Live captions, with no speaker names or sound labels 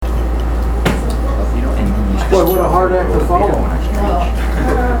Boy, what a hard act to follow.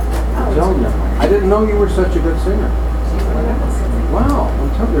 I'm telling you, I didn't know you were such a good singer. Wow, I'm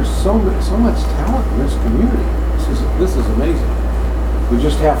telling you, there's so much talent in this community. This is amazing. We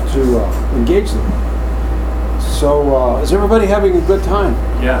just have to engage them. So, is everybody having a good time?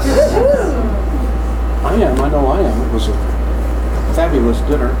 Yes. I am. I know I am. It was a fabulous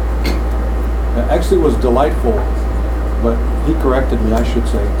dinner. It actually was delightful, but he corrected me. I should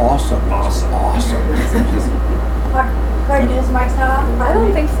say awesome. Awesome. Awesome. Craig, is Mike's not on? I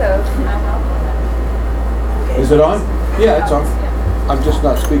don't think so. Is it on? Yeah, it's on. I'm just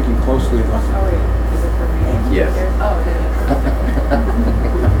not speaking closely enough. Oh, wait. Is it for me? Yes. Oh, it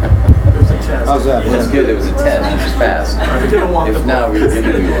How's that? That's good. It was a 10. I just passed. If not, we were going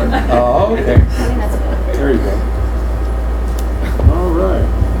to do one. Oh, okay. There you go. All right.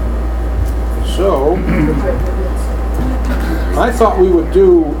 So, I thought we would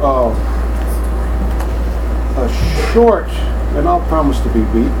do a short, and I'll promise to be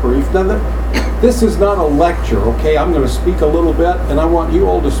brief. Now, this is not a lecture, okay? I'm going to speak a little bit, and I want you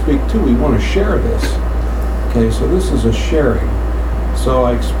all to speak too. We want to share this. Okay, so this is a sharing. So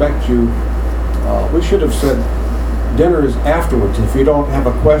I expect you, we should have said dinner is afterwards. If you don't have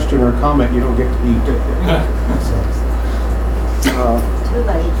a question or a comment, you don't get to eat. Too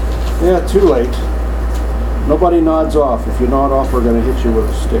late. Yeah, too late. Nobody nods off. If you nod off, we're going to hit you with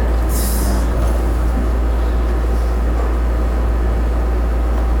a stick.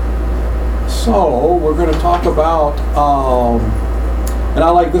 So, we're going to talk about, and I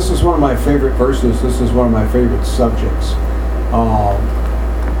like, this is one of my favorite verses, this is one of my favorite subjects.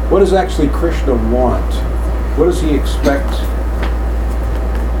 What does actually Krishna want? What does he expect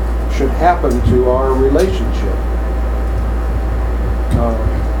should happen to our relationship?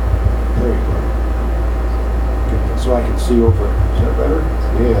 There you go. Get that so I can see over it. Is that better?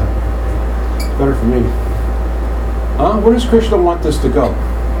 Yeah. Better for me. Where does Krishna want this to go?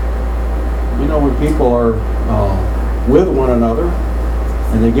 You know, when people are with one another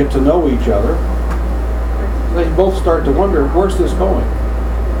and they get to know each other, they both start to wonder, where's this going?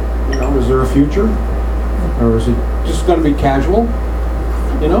 You know, is there a future? Or is it just going to be casual?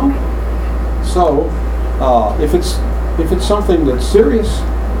 You know? So, if it's something that's serious,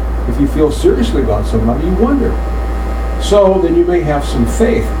 if you feel seriously about somebody, you wonder. So then you may have some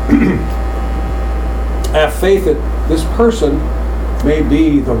faith. Have faith that this person may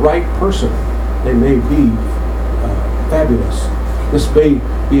be the right person. They may be fabulous. This may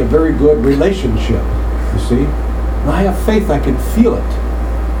be a very good relationship, you see. And I have faith, I can feel it.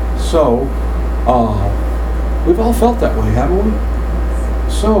 So, we've all felt that way, haven't we?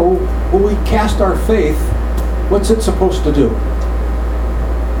 So, when we cast our faith, what's it supposed to do?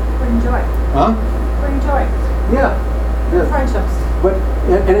 Bring joy. Huh? Bring joy. Yeah. Friendships. But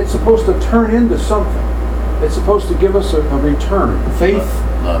and it's supposed to turn into something. It's supposed to give us a return. Faith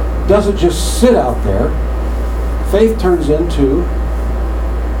doesn't just sit out there. Faith turns into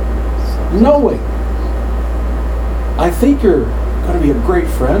knowing. I think you're going to be a great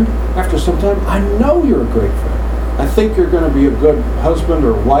friend. After some time, I know you're a great friend. I think you're going to be a good husband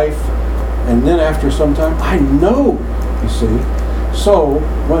or wife. And then after some time, I know, you see. So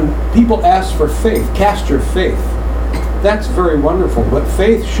when people ask for faith, cast your faith. That's very wonderful. But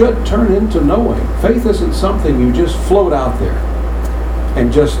faith should turn into knowing. Faith isn't something you just float out there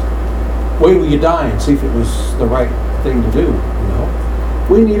and just wait till you die and see if it was the right thing to do. You know,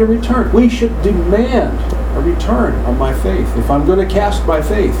 we need a return. We should demand a return on my faith. If I'm going to cast my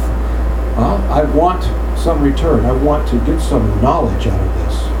faith, I want some return. I want to get some knowledge out of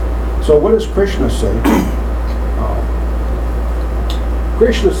this. So what does Krishna say?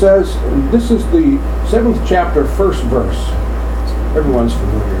 Krishna says, and this is the 7th chapter, 1st verse. Everyone's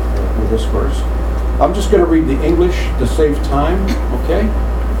familiar with this verse. I'm just going to read the English to save time, okay?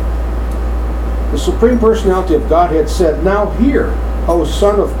 The Supreme Personality of Godhead said, "Now hear, O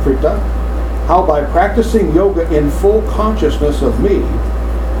son of Pritha, how by practicing yoga in full consciousness of me,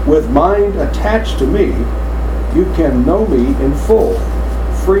 with mind attached to me, you can know me in full,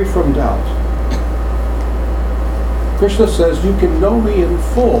 free from doubt." Krishna says you can know me in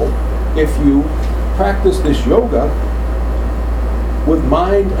full if you practice this yoga with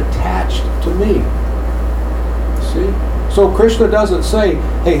mind attached to me. See? So Krishna doesn't say,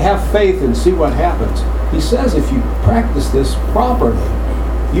 hey, have faith and see what happens. He says if you practice this properly,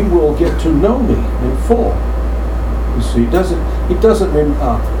 you will get to know me in full. You see, it doesn't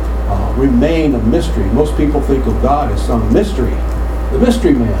remain a mystery. Most people think of God as some mystery. The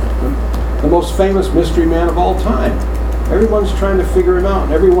mystery man, the most famous mystery man of all time. Everyone's trying to figure him out,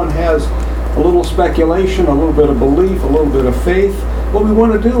 and everyone has a little speculation, a little bit of belief, a little bit of faith. What we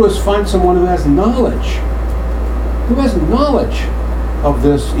want to do is find someone who has knowledge. who has knowledge of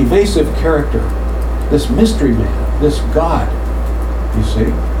this evasive character, this mystery man, this God, you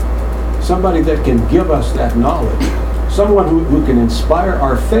see. Somebody that can give us that knowledge. Someone who can inspire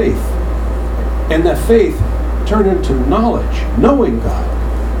our faith. And that faith turn into knowledge, knowing God.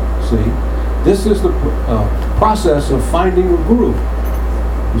 See, this is the process of finding a guru.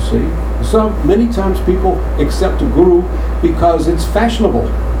 You see, many times people accept a guru because it's fashionable.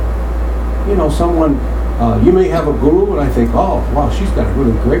 You know, someone, you may have a guru, and I think, oh, wow, she's got a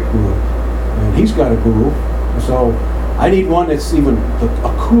really great guru, and he's got a guru, so I need one that's even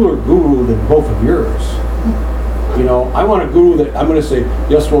a cooler guru than both of yours. You know, I want a guru that I'm going to say,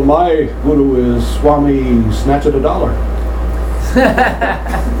 yes, well, my guru is Swami Snatch of the Dollar.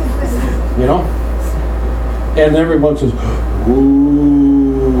 You know? And everyone says,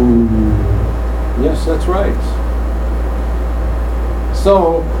 ooh. Yes, that's right.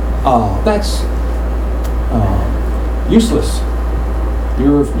 So, that's useless.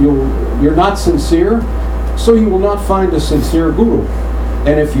 You're not sincere, so you will not find a sincere guru.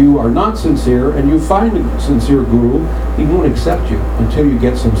 And if you are not sincere and you find a sincere guru, he won't accept you until you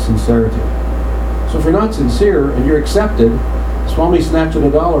get some sincerity. So if you're not sincere and you're accepted, Swami Snatch of the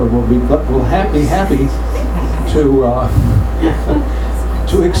Dollar will be happy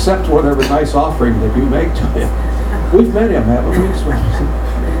to accept whatever nice offering that you make to him. We've met him, haven't we?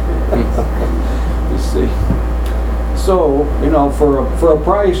 You see. So, you know, for a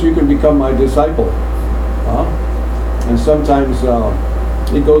price, you can become my disciple. And sometimes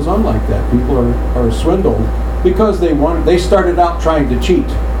it goes on like that. People are swindled because they started out trying to cheat.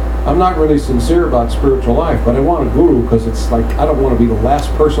 I'm not really sincere about spiritual life, but I want a guru because it's like I don't want to be the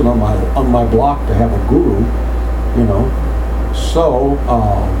last person on my block to have a guru, you know. So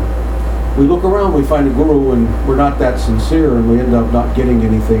we look around, we find a guru, and we're not that sincere, and we end up not getting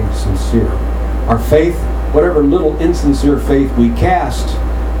anything sincere. Our faith, whatever little insincere faith we cast,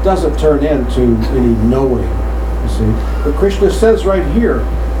 doesn't turn into any knowing. You see, but Krishna says right here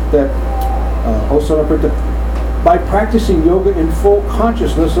that by practicing yoga in full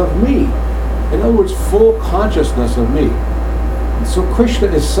consciousness of me. In other words, full consciousness of me. And so Krishna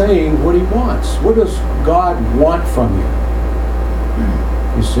is saying what he wants. What does God want from you?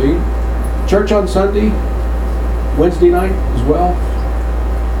 You see, church on Sunday, Wednesday night as well,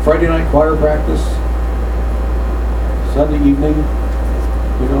 Friday night choir practice, Sunday evening.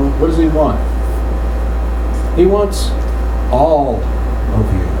 You know, what does he want? He wants all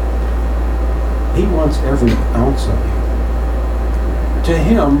of you. He wants every ounce of you. To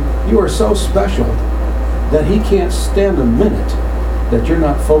him, you are so special that he can't stand a minute that you're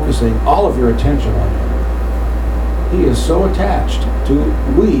not focusing all of your attention on him. He is so attached to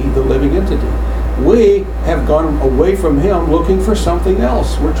we, the living entity. We have gone away from him looking for something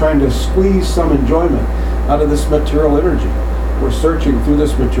else. We're trying to squeeze some enjoyment out of this material energy. We're searching through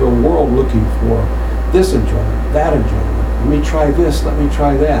this material world looking for this enjoyment, that enjoyment. Let me try this, let me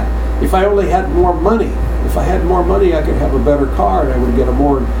try that. If I only had more money, I could have a better car and I would get a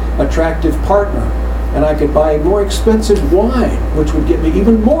more attractive partner. And I could buy more expensive wine, which would get me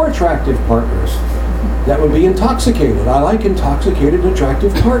even more attractive partners. That would be intoxicated. I like intoxicated,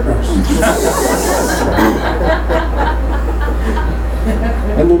 attractive partners.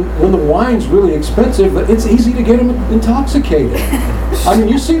 And then when the wine's really expensive, it's easy to get them intoxicated. I mean,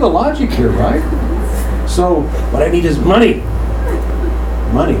 you see the logic here, right? So, what I need is money.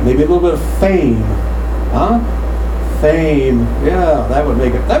 Money, maybe a little bit of fame. Huh? Fame. Yeah, that would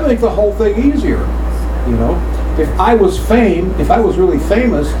make the whole thing easier. You know? If I was really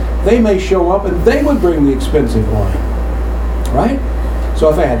famous, they may show up and they would bring the expensive wine. Right? So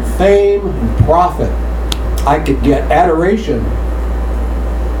if I had fame and profit, I could get adoration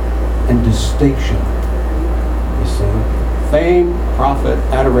and distinction. You see? Fame, profit,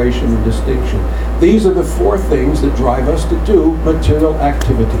 adoration, and distinction. These are the four things that drive us to do material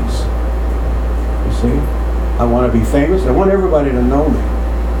activities. You see? I want to be famous. I want everybody to know me.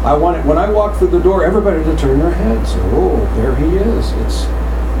 I want it, when I walk through the door, everybody to turn their heads. Oh, there he is. It's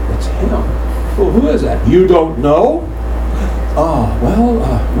him. Well, who is that? You don't know? No,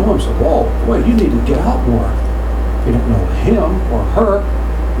 I'm so, whoa, boy, you need to get out more. If you don't know him or her,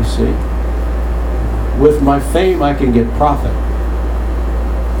 you see. With my fame, I can get profit.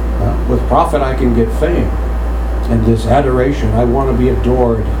 With profit, I can get fame. And this adoration, I want to be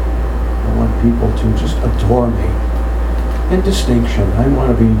adored. I want people to just adore me. And distinction, I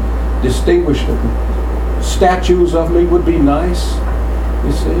want to be distinguished. Statues of me would be nice,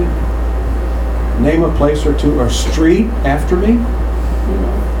 you see. Name a place or two, or street after me. You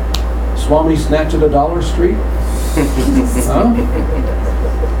know, Swami Snatch of the Dollar Street. Huh?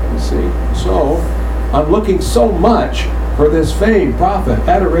 You see, so I'm looking so much for this fame, profit,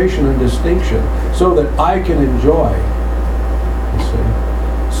 adoration, and distinction so that I can enjoy. You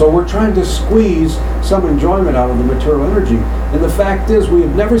see? So we're trying to squeeze some enjoyment out of the material energy. And the fact is, we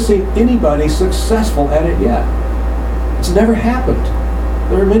have never seen anybody successful at it yet. It's never happened.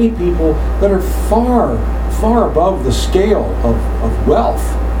 There are many people that are far, far above the scale of wealth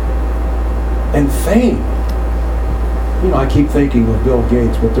and fame. You know, I keep thinking of Bill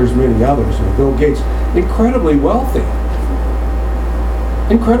Gates, but there's many others. And Bill Gates, incredibly wealthy,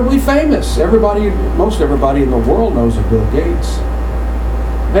 incredibly famous. Most everybody in the world knows of Bill Gates.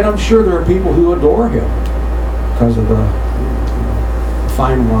 And I'm sure there are people who adore him because of the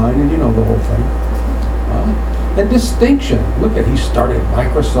fine wine and the whole thing. And distinction. Look at, he started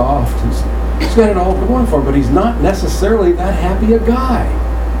Microsoft. He's got it all going for him, but he's not necessarily that happy a guy.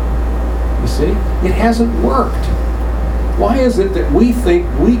 You see? It hasn't worked. Why is it that we think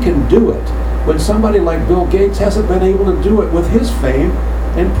we can do it when somebody like Bill Gates hasn't been able to do it with his fame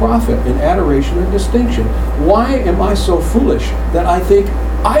and profit and adoration and distinction? Why am I so foolish that I think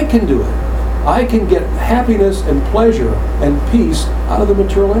I can do it? I can get happiness and pleasure and peace out of the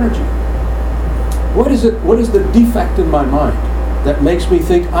material energy. What is the defect in my mind that makes me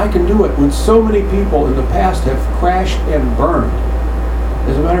think I can do it when so many people in the past have crashed and burned?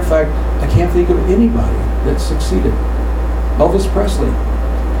 As a matter of fact, I can't think of anybody that succeeded. Elvis Presley,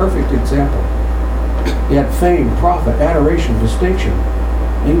 perfect example. He had fame, profit, adoration, distinction.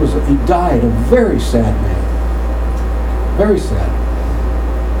 He died a very sad man. Very sad.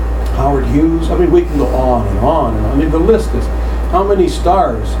 Howard Hughes. I mean, we can go on and on and on. I mean, the list is how many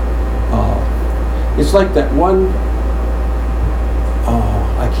stars. It's like that one.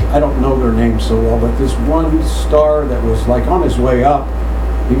 I don't know their name so well, but this one star that was like on his way up.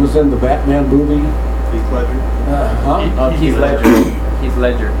 He was in the Batman movie. Keith Ledger. Keith Ledger. Keith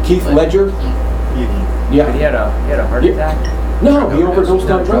Ledger. Keith Ledger? Yeah. But he had a heart attack? No, he overdosed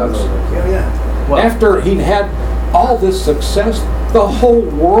on drugs. Yeah. Well, After he'd had all this success, the whole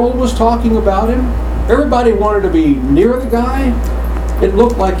world was talking about him. Everybody wanted to be near the guy. It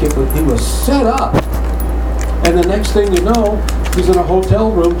looked like he was set up. And the next thing you know, he's in a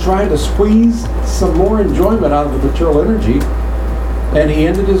hotel room trying to squeeze some more enjoyment out of the material energy. And he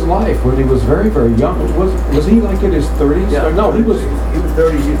ended his life when he was very, very young. Was he like in his 30s? Yeah. No, he was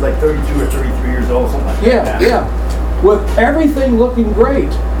 30. He was like 32 or 33 years old, something like that. Yeah. With everything looking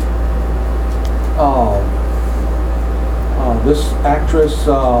great. This actress,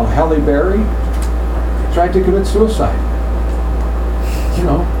 Halle Berry, tried to commit suicide.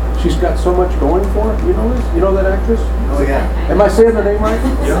 She's got so much going for it. You know this? You know that actress? Oh, yeah. Am I saying the name right?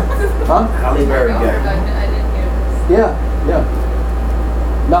 Yeah. Huh? Halle Berry, I yeah. didn't hear this.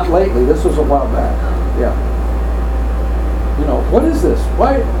 Yeah. Not lately. This was a while back. Yeah. What is this?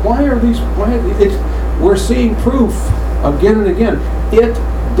 Why are these? We're seeing proof again and again. It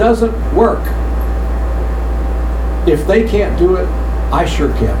doesn't work. If they can't do it, I sure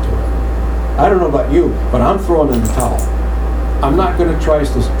can't do it. I don't know about you, but I'm throwing in the towel. I'm not going to try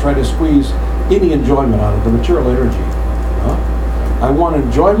to squeeze any enjoyment out of the material energy. I want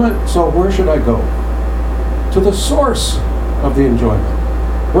enjoyment, so where should I go? To the source of the enjoyment.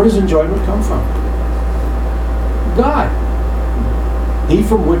 Where does enjoyment come from? God. He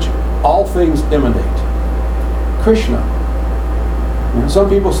from which all things emanate. Krishna. And some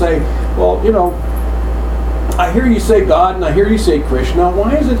people say, well, I hear you say God and I hear you say Krishna.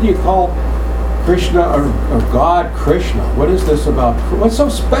 Why is it you call Krishna or God Krishna? What is this about? What's so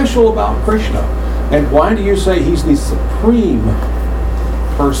special about Krishna? And why do you say he's the supreme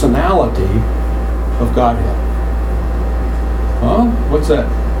personality of Godhead? Huh? What's that?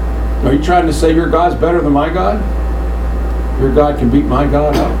 Are you trying to say your God's better than my God? Your God can beat my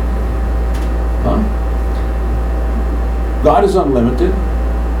God up? Huh? God is unlimited.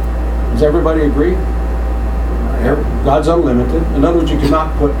 Does everybody agree? God's unlimited. In other words, you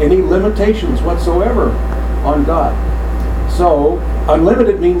cannot put any limitations whatsoever on God. So,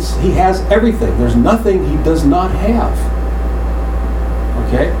 unlimited means he has everything. There's nothing he does not have.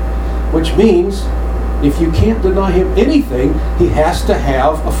 Okay? Which means, if you can't deny him anything, he has to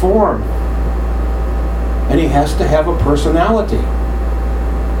have a form. And he has to have a personality.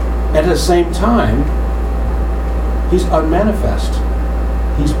 At the same time, he's unmanifest.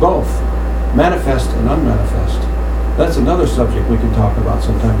 He's both. Manifest and unmanifest. That's another subject we can talk about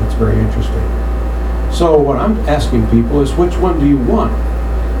sometime that's very interesting. So what I'm asking people is, which one do you want?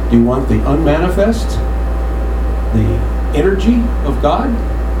 Do you want the unmanifest, the energy of God?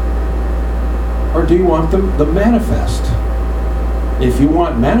 Or do you want the manifest? If you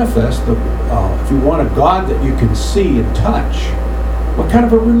want manifest, if you want a God that you can see and touch, what kind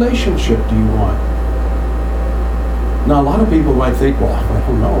of a relationship do you want? Now, a lot of people might think, well, I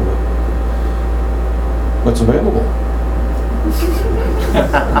don't know, but what's available?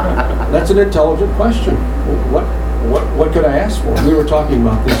 That's an intelligent question. What could I ask for? We were talking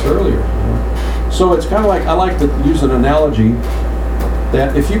about this earlier. So it's kind of like, I like to use an analogy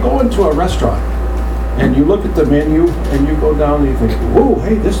that if you go into a restaurant and you look at the menu and you go down and you think, whoa,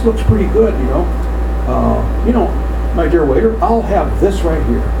 hey, this looks pretty good, my dear waiter, I'll have this right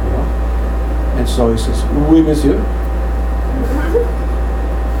here, And so he says, oui, monsieur.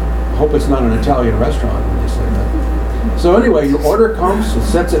 Hope it's not an Italian restaurant when they say that. So anyway, your order comes, it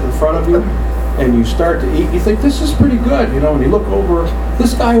sets it in front of you, and you start to eat. You think, this is pretty good, and you look over,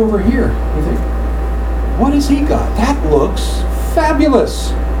 this guy over here, you think, what has he got? That looks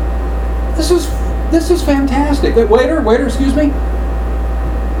fabulous. This is fantastic. Waiter, excuse me.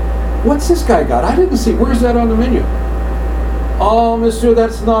 What's this guy got? I didn't see. Where's that on the menu? Oh, monsieur,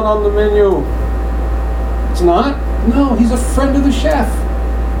 that's not on the menu. It's not? No, he's a friend of the chef.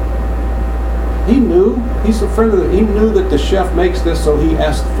 He knew. He's a friend of he knew that the chef makes this, so he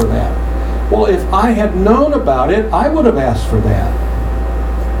asked for that. Well, if I had known about it, I would have asked for that.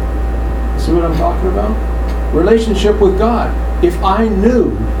 See what I'm talking about? Relationship with God. If I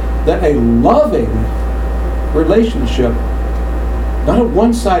knew that a loving relationship, not a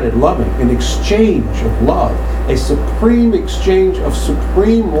one-sided loving, an exchange of love, a supreme exchange of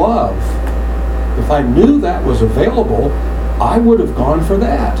supreme love, if I knew that was available, I would have gone for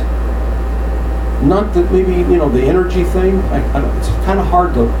that. Not that maybe, the energy thing, it's kind of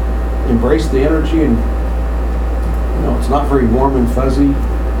hard to embrace the energy, and, it's not very warm and fuzzy,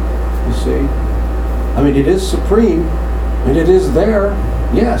 you see. I mean, it is supreme, and it is there,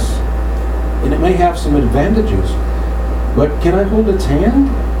 yes. And it may have some advantages. But can I hold its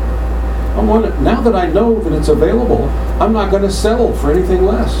hand? Now that I know that it's available, I'm not going to settle for anything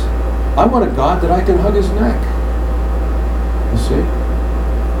less. I want a God that I can hug his neck. You see?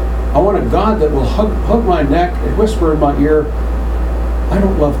 I want a God that will hug my neck and whisper in my ear, I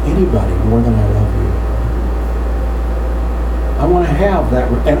don't love anybody more than I love you. I want to have that,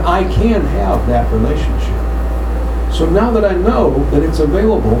 and I can have that relationship. So now that I know that it's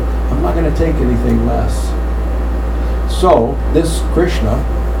available, I'm not going to take anything less. So this Krishna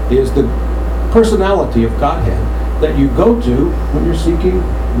is the personality of Godhead that you go to when you're seeking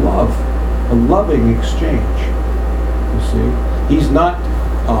love, a loving exchange. You see, he's not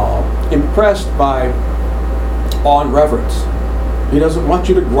impressed by awe and reverence. He doesn't want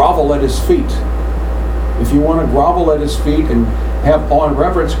you to grovel at his feet. If you want to grovel at his feet and have awe and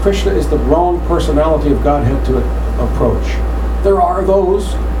reverence, Krishna is the wrong personality of Godhead to approach. There are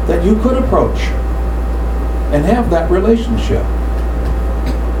those that you could approach and have that relationship.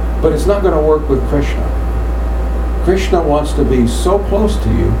 But it's not going to work with Krishna. Krishna wants to be so close to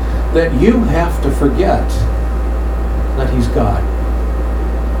you that you have to forget that he's God.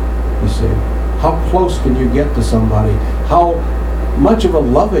 You see, how close can you get to somebody? How much of a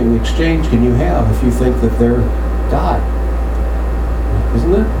loving exchange can you have if you think that they're God?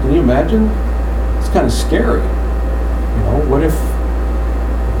 Isn't it? Can you imagine? It's kind of scary. What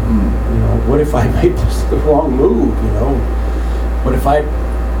if I made the wrong move? What if I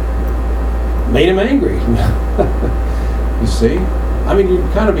made him angry? You see? I mean,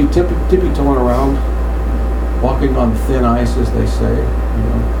 you'd kind of be tippy-toeing around, walking on thin ice, as they say.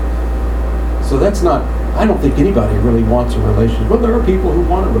 So that's not. I don't think anybody really wants a relationship. Well, there are people who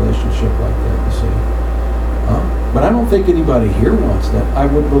want a relationship like that. You see? But I don't think anybody here wants that. I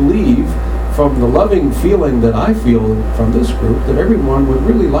would believe, from the loving feeling that I feel from this group, that everyone would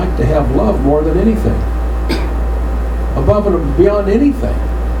really like to have love more than anything. Above and beyond anything.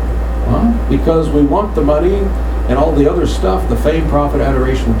 Because we want the money and all the other stuff, the fame, profit,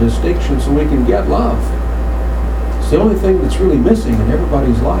 adoration, distinction, so we can get love. It's the only thing that's really missing in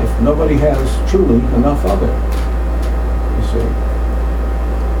everybody's life. Nobody has truly enough of it. You see?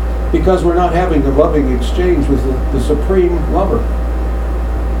 Because we're not having a loving exchange with the supreme lover.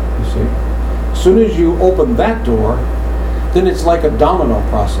 You see? As soon as you open that door, then it's like a domino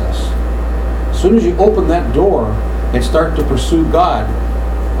process. As soon as you open that door and start to pursue God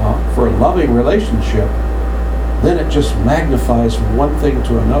for a loving relationship, then it just magnifies from one thing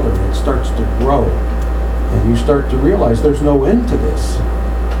to another, and it starts to grow. And you start to realize there's no end to this.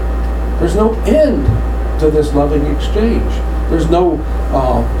 There's no end to this loving exchange. There's no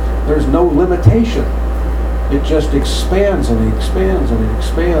limitation. It just expands and it expands and it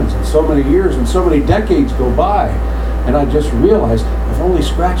expands, and so many years and so many decades go by, and I just realized I've only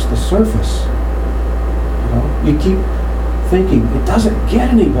scratched the surface. You keep thinking it doesn't get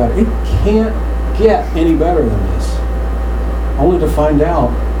any better. It can't get any better than this. Only to find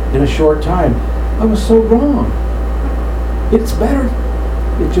out in a short time, I was so wrong. It's better.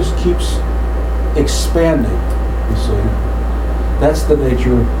 It just keeps expanding, you see. That's the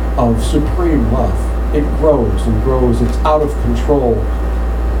nature of supreme love. It grows and grows. It's out of control.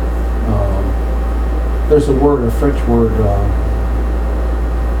 There's a word, a French word,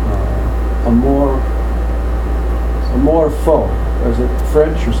 amour faux. Is it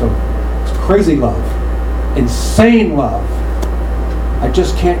French or something? It's crazy love. Insane love. I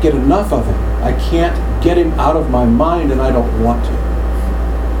just can't get enough of him. I can't get him out of my mind, and I don't want to.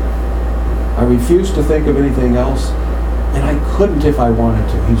 I refuse to think of anything else, and I couldn't if I wanted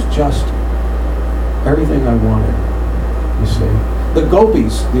to. He's just everything I wanted, you see. The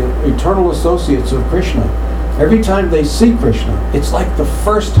gopis, the eternal associates of Krishna, every time they see Krishna, it's like the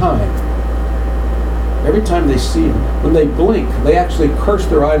first time. Every time they see him, when they blink, they actually curse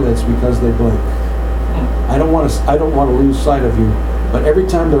their eyelids because they blink. I don't want to lose sight of you, but every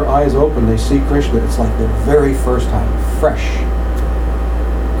time their eyes open, they see Krishna. It's like the very first time, fresh,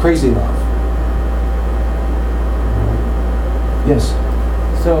 crazy love. Yes.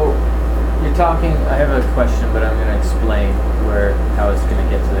 So you're talking. I have a question, but I'm going to explain how it's going to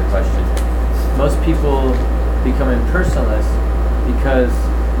get to the question. Most people become impersonalists because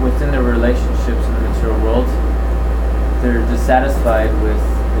within their relationships in the material world, they're dissatisfied with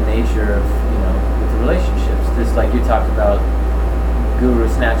the nature of, with the relationships. Just like you talked about, guru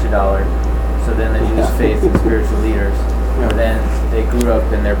snatch a dollar, so then they lose faith in spiritual leaders. Yeah. Or then they grew up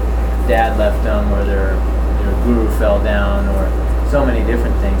and their dad left them, or their guru fell down, or so many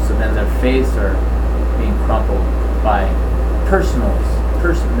different things. So then their faiths are being crumpled by personalists.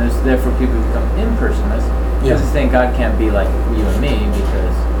 Therefore people become impersonalists. Because they think God can't be like you and me,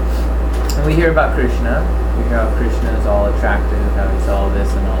 because and we hear about Krishna, we hear how Krishna is all attractive, how he's all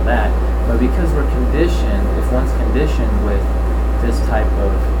this and all that, but because we're conditioned, if one's conditioned with this type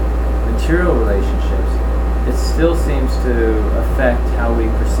of material relationships, it still seems to affect how we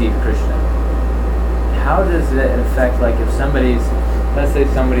perceive Krishna. How does it affect, like if let's say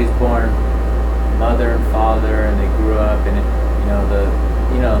somebody's born mother and father and they grew up and the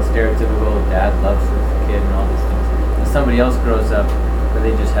stereotypical dad loves his kid and all these things, and somebody else grows up where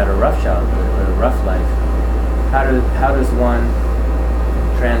they just had a rough childhood or a rough life. How does one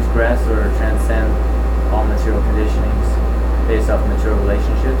transgress or transcend all material conditionings based off material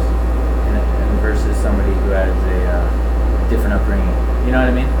relationships and versus somebody who has a different upbringing? You know what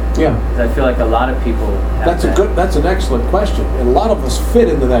I mean? Yeah. 'Cause I feel like a lot of people have That's an excellent question. And a lot of us fit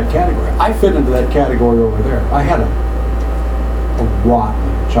into that category. I fit into that category over there. I had a rotten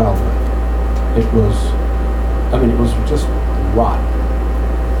childhood. It was just rotten.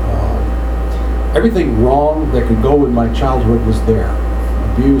 Everything wrong that could go in my childhood was there.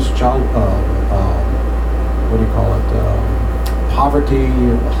 Abuse, poverty,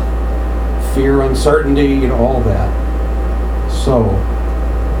 fear, uncertainty, all that. So,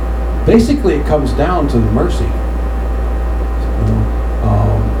 basically it comes down to the mercy.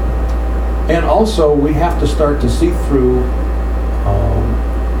 And also we have to start to see through,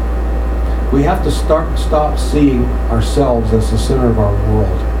 we have to stop seeing ourselves as the center of our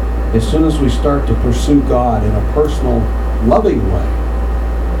world. As soon as we start to pursue God in a personal, loving way,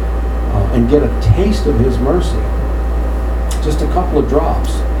 and get a taste of His mercy, just a couple of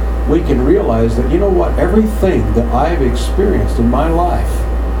drops, we can realize that, everything that I've experienced in my life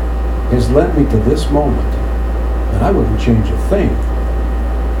has led me to this moment, and I wouldn't change a thing,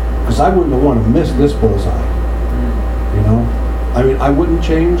 because I wouldn't want to miss this bullseye. I wouldn't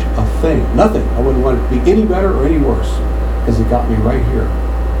change a thing, nothing. I wouldn't want it to be any better or any worse, because it got me right here.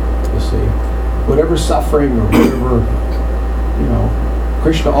 You see, whatever suffering or whatever,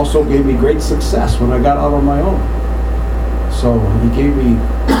 Krishna also gave me great success when I got out on my own. So He gave me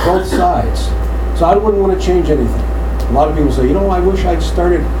both sides. So I wouldn't want to change anything. A lot of people say, I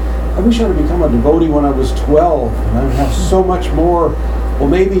wish I'd become a devotee when I was 12, and I would have so much more. Well,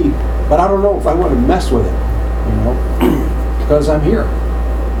 maybe, but I don't know if I want to mess with it, because I'm here,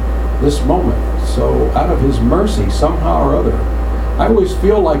 this moment. So out of His mercy, somehow or other, I always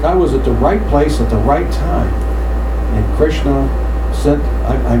feel like I was at the right place at the right time. And Krishna sent,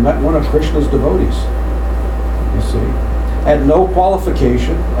 I met one of Krishna's devotees, you see. Had no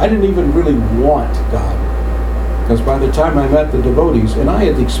qualification. I didn't even really want God. Because by the time I met the devotees, and I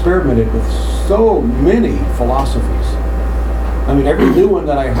had experimented with so many philosophies. Every new one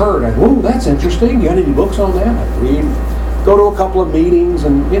that I heard, that's interesting. You got any books on that? I'd read, go to a couple of meetings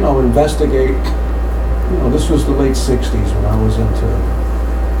and, investigate. This was the late 60s when I was into,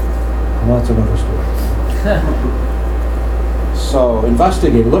 well, that's another story. So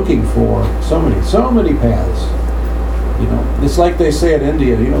investigate, looking for so many paths. It's like they say in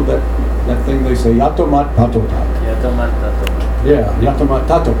India, that thing they say, yato mat pato tat. Yep. Yatomatatomat. Yeah,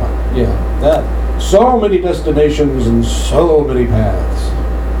 Yatamatatamat. Yeah, that. So many destinations and so many paths.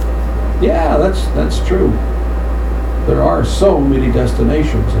 Yeah, that's true. There are so many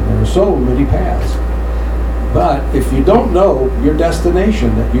destinations and there are so many paths. But if you don't know your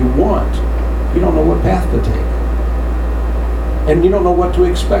destination that you want, you don't know what path to take. And you don't know what to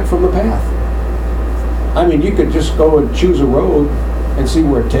expect from the path. I mean, you could just go and choose a road and see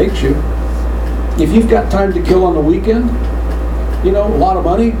where it takes you. If you've got time to kill on the weekend, you know, a lot of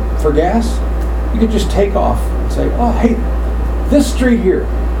money for gas, you could just take off and say, oh, hey, this street here,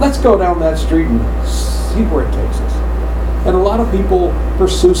 let's go down that street and see where it takes us. And a lot of people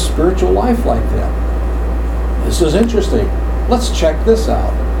pursue spiritual life like that. This is interesting. Let's check this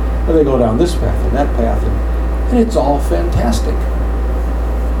out. And they go down this path and that path, and it's all fantastic.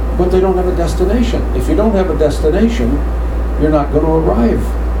 But they don't have a destination. If you don't have a destination, you're not going to arrive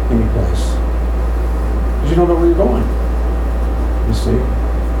anyplace. Because you don't know where you're going. You see?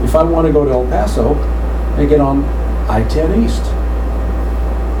 If I want to go to El Paso, I get on I-10 East.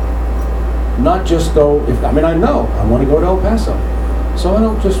 Not just go, I know I want to go to El Paso. So I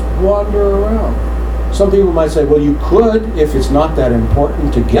don't just wander around. Some people might say, well, you could if it's not that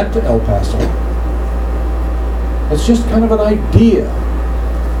important to get to El Paso. It's just kind of an idea.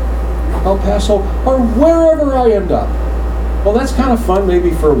 El Paso, or wherever I end up. Well, that's kind of fun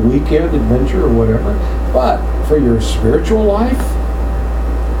maybe for a weekend adventure or whatever. But for your spiritual life,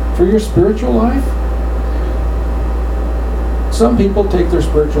 some people take their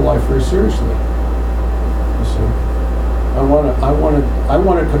spiritual life very seriously. You see, I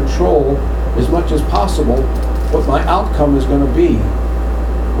want to control as much as possible what my outcome is going to be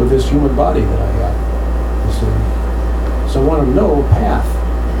with this human body that I have. You see, so I want to know a path.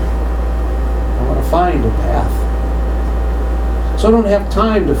 I want to find a path. So I don't have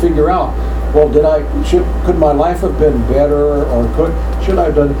time to figure out, well, could my life have been better, or should I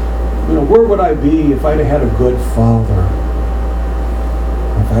have done, where would I be if I'd have had a good father?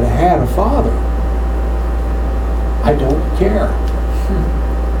 If I'd have had a father, I don't care.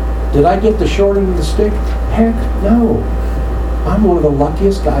 Did I get the short end of the stick? Heck no. I'm one of the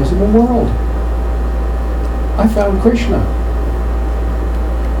luckiest guys in the world. I found Krishna.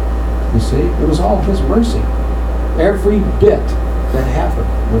 You see, it was all His mercy. Every bit that happened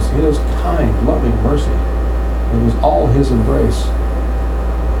was His kind, loving mercy. It was all His embrace.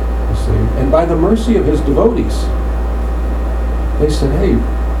 You see, and by the mercy of His devotees, they said, hey,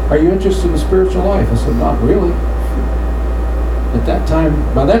 are you interested in spiritual life? I said, not really.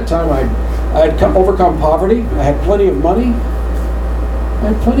 By that time, I had overcome poverty. I had plenty of money. I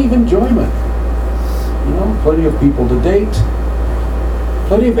had plenty of enjoyment. Plenty of people to date.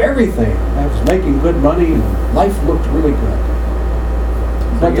 Plenty of everything. I was making good money, and life looked really good.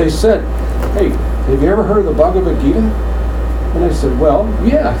 But they said, hey, have you ever heard of the Bhagavad Gita? And I said, well,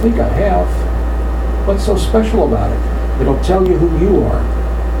 yeah, I think I have. What's so special about it? It'll tell you who you are.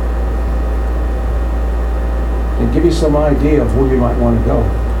 And give you some idea of where you might want to go.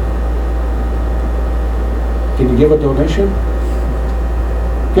 Can you give a donation?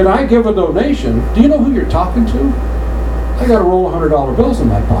 Can I give a donation? Do you know who you're talking to? I got a roll of $100 bills in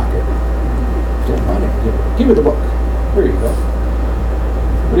my pocket. Give me the book. Here you go.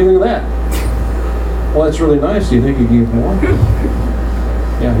 What do you think of that? Well, that's really nice. Do you think you can give more?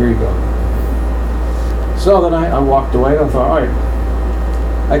 Yeah, here you go. So then I walked away and I thought, all right,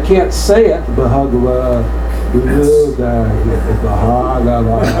 I can't say it,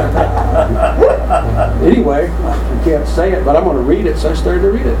 anyway, I can't say it, but I'm going to read it, so I started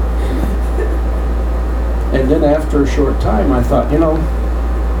to read it. And then after a short time, I thought,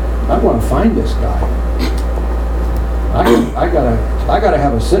 I want to find this guy. I gotta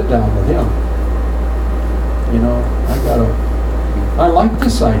have a sit down with him. I like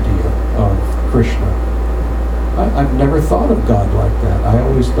this idea of Krishna. I've never thought of God like that. I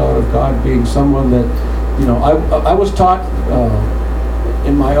always thought of God being someone that, I was taught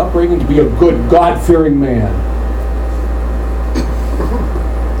in my upbringing to be a good God-fearing man.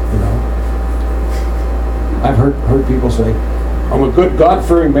 I've heard people say, I'm a good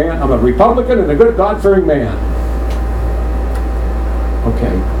God-fearing man. I'm a Republican and a good God-fearing man.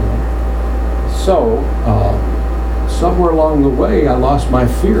 Okay. So, somewhere along the way, I lost my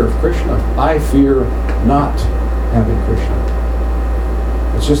fear of Krishna. I fear not having Krishna.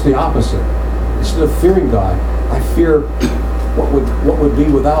 It's just the opposite. Instead of fearing God, I fear what would be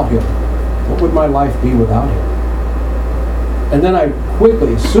without Him. What would my life be without Him? And then I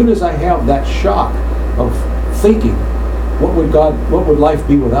quickly, as soon as I have that shock of thinking, what would life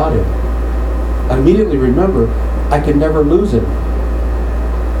be without Him? I immediately remember I can never lose Him.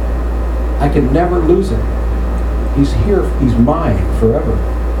 I can never lose Him. He's here. He's mine forever.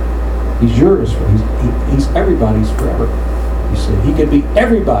 He's yours. He's everybody's forever. You see, he could be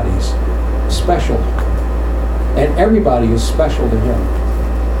everybody's special, and everybody is special to him.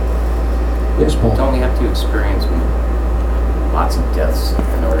 Yes, Paul. Don't we have to experience lots of deaths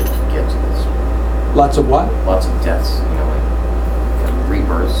in order to get to this? Lots of what? Lots of deaths, like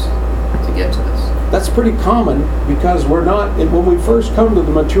rebirths to get to this. That's pretty common because we're not, when we first come to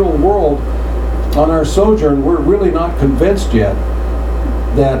the material world on our sojourn, we're really not convinced yet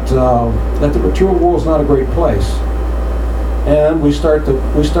that the material world is not a great place. And we start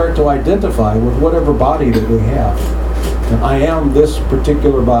to identify with whatever body that we have. And I am this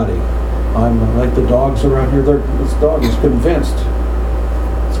particular body. I'm like the dogs around here. This dog is convinced.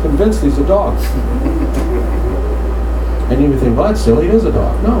 It's convinced he's a dog. And you think, well, that's silly. It is a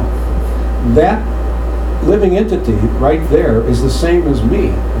dog. No. That living entity right there is the same as me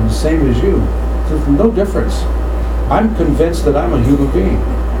and the same as you. There's no difference. I'm convinced that I'm a human being.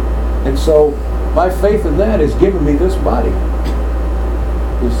 And so my faith in that has given me this body.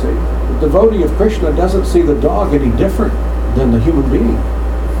 You see, the devotee of Krishna doesn't see the dog any different than the human being.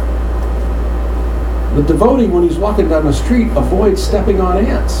 The devotee, when he's walking down the street, avoids stepping on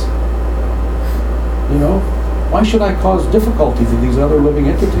ants. Why should I cause difficulty to these other living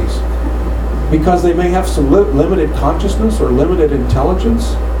entities? Because they may have some limited consciousness or limited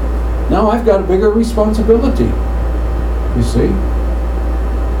intelligence. Now I've got a bigger responsibility. You see?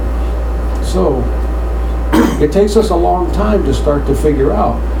 So, it takes us a long time to start to figure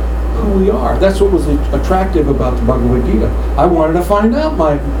out who we are. That's what was attractive about the Bhagavad Gita. I wanted to find out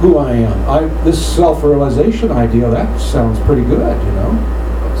who I am. This self-realization idea, that sounds pretty good,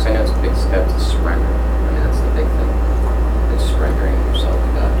 So I know it's a big step to surrender. I mean, that's the big thing. It's surrendering yourself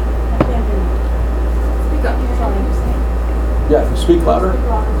to God. I can't hear you. Speak up. That's all I'm saying. Yeah, speak louder.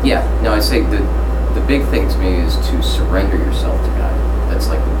 Yeah, no, I say the big thing to me is to surrender yourself to God. That's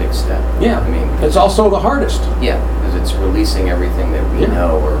like the big step. Yeah, I mean, it's also the hardest. Yeah, because it's releasing everything that we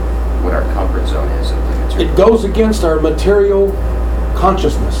know or what our comfort zone is of the material. It goes against our material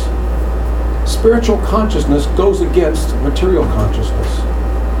consciousness. Spiritual consciousness goes against material consciousness.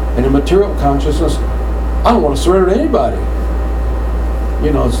 And in material consciousness, I don't want to surrender to anybody.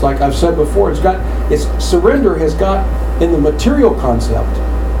 It's like I've said before, surrender has got, in the material concept,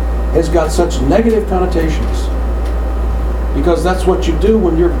 has got such negative connotations. Because that's what you do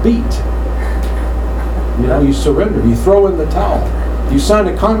when you're beat. You surrender, you throw in the towel. You sign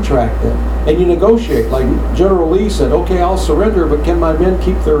a contract and you negotiate. Like General Lee said, okay, I'll surrender, but can my men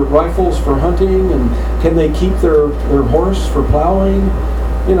keep their rifles for hunting, and can they keep their horse for plowing?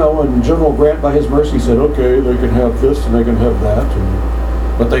 And General Grant, by his mercy, said, okay, they can have this and they can have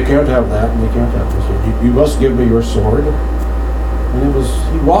that, but they can't have that and they can't have this. You must give me your sword. And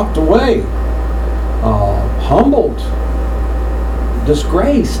he walked away, humbled,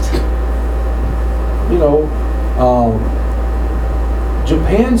 disgraced.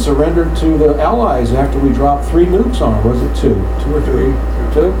 Japan surrendered to the Allies after we dropped 3 nukes on them. Was it 2? 2 or 3?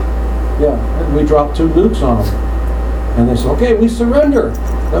 2? Yeah, and we dropped 2 nukes on them. And they said, okay, we surrender.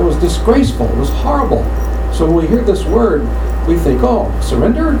 That was disgraceful. It was horrible. So when we hear this word, we think, oh,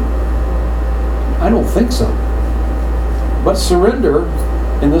 surrender? I don't think so. But surrender,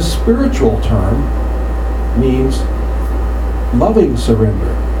 in the spiritual term, means loving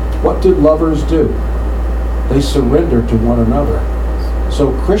surrender. What did lovers do? They surrender to one another.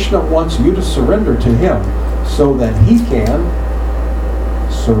 So Krishna wants you to surrender to him so that he can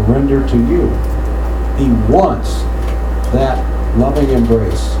surrender to you. He wants that loving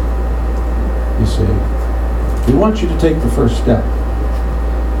embrace. You see, he wants you to take the first step.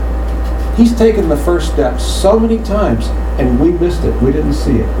 He's taken the first step so many times, and we missed it. We didn't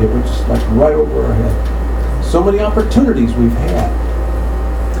see it. It was just like right over our head. So many opportunities we've had.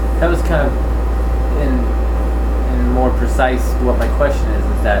 That was kind of in more precise what my question is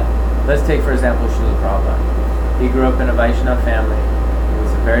that let's take for example Srila Prabhupada. He grew up in a Vaishnava family. He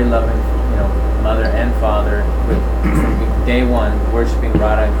was a very loving, mother and father, with from day one worshiping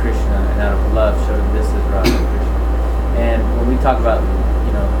Radha and Krishna, and out of love showed this is Radha and Krishna. And when we talk about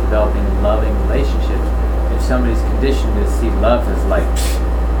developing loving relationships, if somebody's conditioned to see love as like,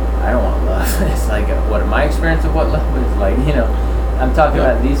 I don't want love. It's like, what my experience of what love is like, I'm talking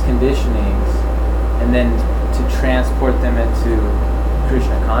about these conditionings, and then to transport them into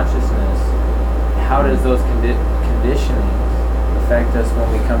Krishna consciousness. How does those conditionings affect us when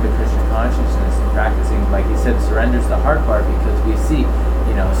we come to Krishna consciousness and practicing? Like you said, surrender's the hard part, because we see,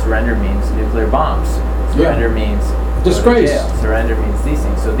 surrender means nuclear bombs. Surrender means disgrace. Surrender means these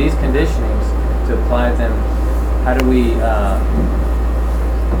things. So these conditionings, to apply them, how do we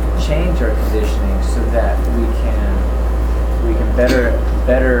change our conditioning so that we can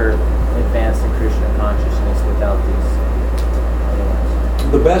better advance the Krishna consciousness without these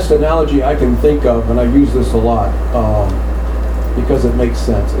otherwise. The best analogy I can think of, and I use this a lot, because it makes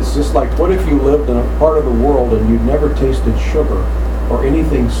sense. It's just like, what if you lived in a part of the world and you'd never tasted sugar or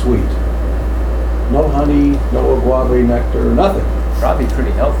anything sweet? No honey, no agave nectar, nothing. Probably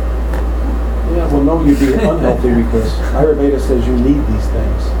pretty healthy. Yeah, well, no, you'd be unhealthy because Ayurveda says you need these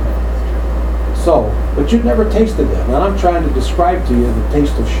things. So, but you've never tasted them. And I'm trying to describe to you the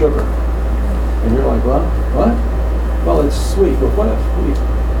taste of sugar. And you're like, well, what? Well, it's sweet, but what?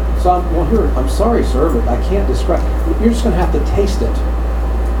 So I'm sorry, sir, but I can't describe. You're just going to have to taste it.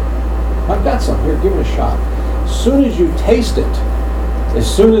 I've got some. Here, give it a shot. As soon as you taste it, as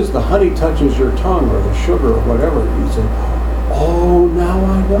soon as the honey touches your tongue or the sugar or whatever, you say, oh, now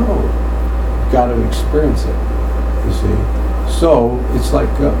I know. You've got to experience it, you see. So it's like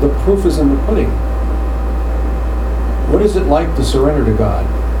the proof is in the pudding. What is it like to surrender to God?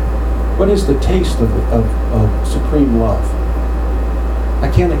 What is the taste of supreme love? I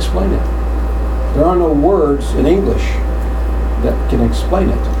can't explain it. There are no words in English that can explain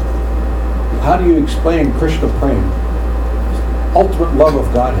it. How do you explain Krishna Prem? Ultimate love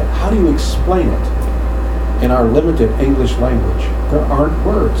of Godhead. How do you explain it in our limited English language? There aren't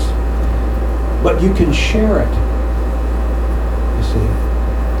words. But you can share it. You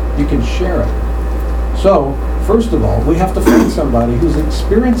see? You can share it. So, first of all, we have to find somebody who's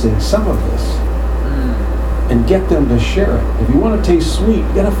experiencing some of this and get them to share it. If you want to taste sweet,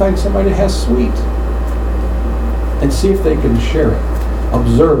 you got to find somebody that has sweet and see if they can share it.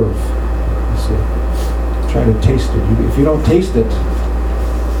 Observe. You see? Try to taste it. If you don't taste it,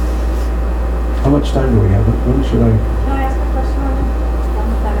 how much time do we have? When should I? Can I ask a question on it? Done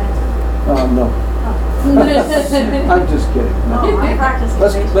with that answer? No. I'm just kidding. No, I'm practicing.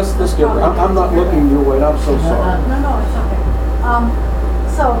 Let's get. I'm not looking your way. I'm so sorry. No, it's okay.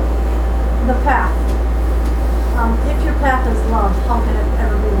 So, the path. If your path is love, how can it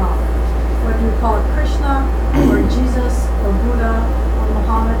ever be wrong? Whether you call it Krishna, or Jesus, or Buddha, or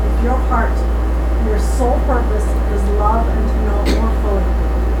Muhammad, if your heart, your sole purpose is love and to know more fully.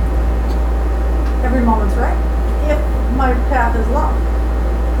 Every moment's right. If my path is love.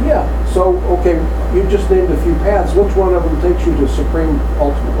 Yeah. So, okay, you just named a few paths. Which one of them takes you to supreme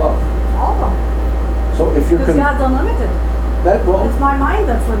ultimate love? All of them. So if you're Because God's unlimited. that well, It's my mind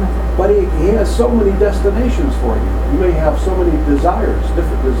that's limited. but he has so many destinations for you. You may have so many desires,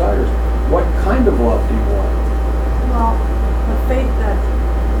 different desires. What kind of love do you want? Well, the faith that,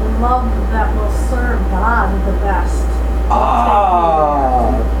 the love that will serve God the best.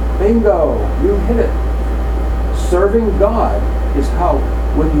 Ah, bingo, you hit it. Serving God is how,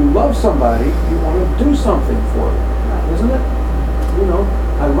 when you love somebody, you want to do something for them, Right. isn't it? You know,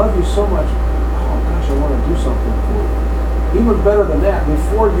 I love you so much. Oh gosh, I want to do something for you. Even better than that,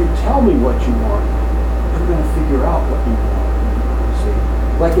 before you tell me what you want, I'm going to figure out what you want. You see,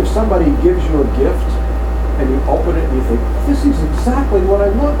 like if somebody gives you a gift and you open it and you think, this is exactly what I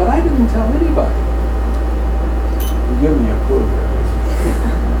want, but I didn't tell anybody. You give me a clue here.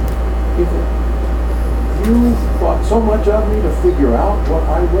 You thought so much of me to figure out what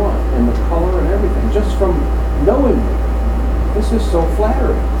I want and the color and everything, just from knowing me. This is so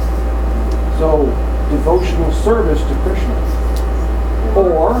flattering. So, devotional service to Krishna.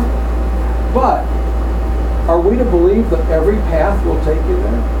 But, are we to believe that every path will take you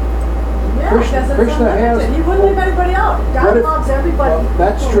there? Yeah, Krishna- because it's Krishna unlimited. has- He wouldn't leave anybody out. What God if- loves everybody. Well,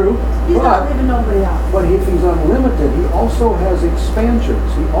 that's true, He's but- not leaving nobody out. But if he's unlimited, he also has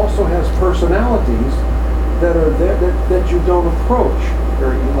expansions. He also has personalities that are there that you don't approach.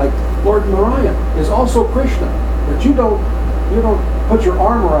 Or like Lord Narayan is also Krishna, but you don't put your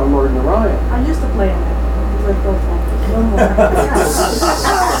arm around Lord Narayan. I used to play in it with those ones. No more.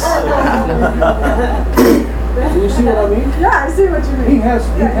 Do you see what I mean? Yeah, I see what you mean. He has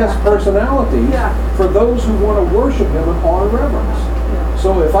personalities Yeah. for those who want to worship him in awe and reverence. Yeah.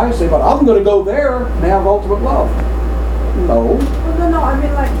 So if I say, but I'm going to go there and have ultimate love. No. Well, no, I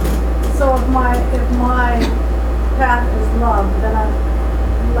mean like, so if my path is love, then I'm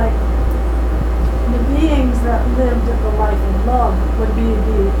like, the beings that lived the life of love would be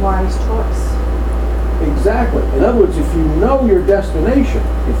the wise choice. Exactly. In other words, if you know your destination,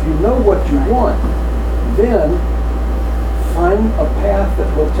 if you know what you want, then find a path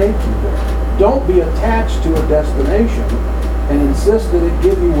that will take you there. Don't be attached to a destination and insist that it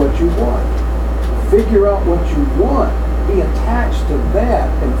give you what you want. Figure out what you want. Be attached to that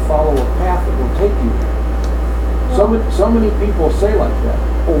and follow a path that will take you there. So many people say like that.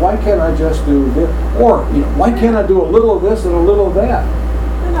 Well, why can't I just do this? Or, why can't I do a little of this and a little of that?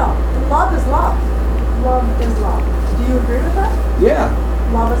 No. Love is love. Love is love. Do you agree with that? Yeah.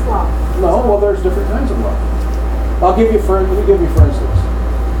 Love is love. No, well, there's different kinds of love. Let me give you for instance.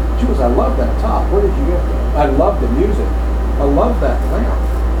 Jules, I love that top. Where did you get that? I love the music. I love that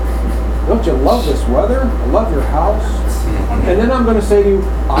lamp. Don't you love this weather? I love your house. And then I'm going to say to you,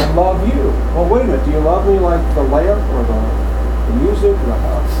 I love you. Well, wait a minute. Do you love me like the lamp or the music or the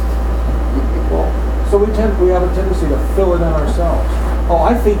house? Well, so we have a tendency to fill it in ourselves. Oh,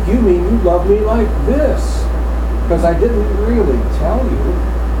 I think you mean you love me like this. Because I didn't really tell you.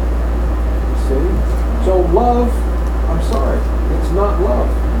 See? So love, I'm sorry, it's not love.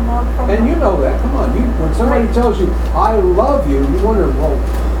 And you know that. Come on. When somebody tells you, I love you, you wonder, well,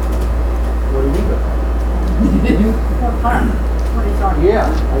 what do you mean by that? What part? What are you talking Yeah. I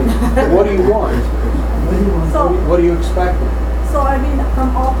mean, what do you want? What do you expect? So I mean,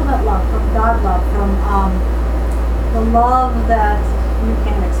 from ultimate love, from God love, from the love that you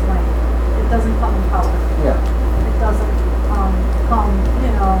can't explain. It doesn't come in power. Yeah. It doesn't come,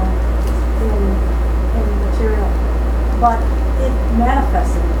 in material. But it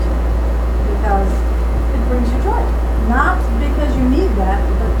manifests in you because it brings you joy. Not because you need that,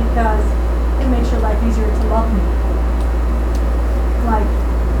 but because it makes your life easier to love me. Like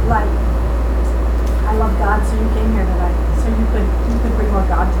I love God, so you came here tonight, so you could bring more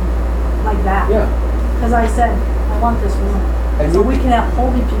God to me, like that. Yeah. Because I said I want this room, And so you we can have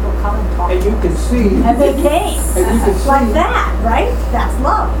holy people come and talk. And you can see. And they came. And you can see. Like that, right? That's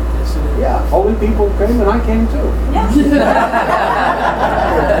love. Yeah. Holy people came and I came too. Yeah.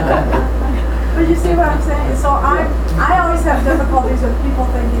 But you see what I'm saying? So I always have difficulties with people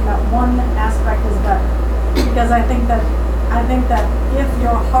thinking that one aspect is better, because I think that if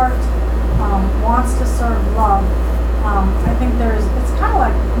your heart wants to serve love, I think it's kind of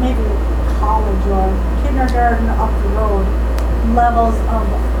like maybe college or kindergarten up the road levels of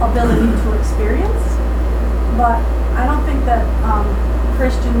ability to experience. But I don't think that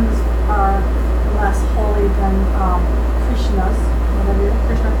Christians are less holy than Krishnas, whatever,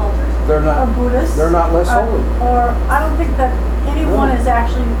 Krishna cultures. They're not. Or Buddhists. They're not less holy. Or I don't think that anyone is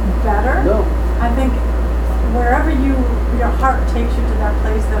actually better. No. I think wherever your heart takes you to that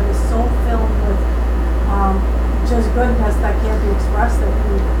place that is so filled with just goodness that can't be expressed, that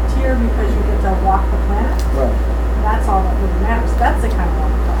you tear because you get to walk the planet. Right. That's all that really matters. That's the kind of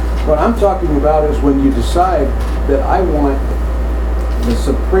love I'm talking about. What I'm talking about is when you decide that I want the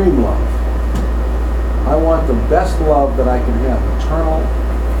supreme love. I want the best love that I can have. Eternal,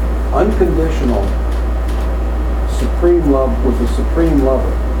 unconditional, supreme love with the supreme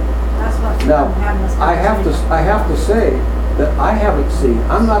lover. That's what Now, I'm having this I have to say that I haven't seen,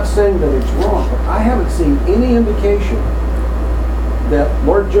 I'm not saying that it's wrong, but I haven't seen any indication that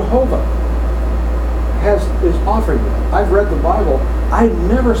Lord Jehovah is offering that. I've read the Bible. I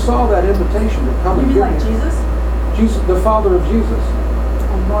never saw that invitation to come You and mean give like me. Jesus? The Father of Jesus.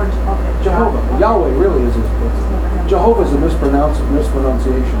 Oh, Lord, okay. Jehovah. Okay. Yahweh really is his. Jehovah is a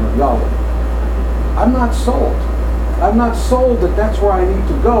mispronunciation of Yahweh. I'm not sold. I'm not sold that that's where I need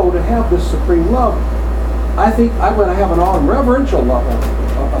to go to have this supreme love. I think I'm going to have an reverential love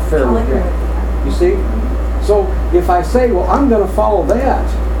affair with him. You see? So if I say, well, I'm going to follow that,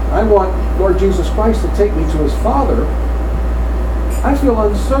 I want Lord Jesus Christ to take me to his Father, I feel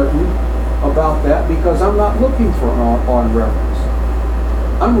uncertain about that because I'm not looking for on reverence.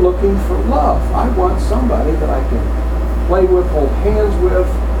 I'm looking for love. I want somebody that I can play with, hold hands with.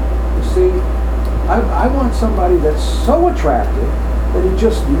 You see, I want somebody that's so attractive that it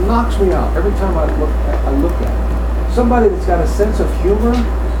just knocks me out every time I look at it. Somebody that's got a sense of humor.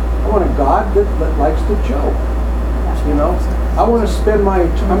 I want a God that likes to joke. You know, I want to spend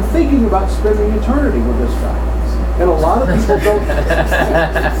I'm thinking about spending eternity with this guy. And a lot of people don't.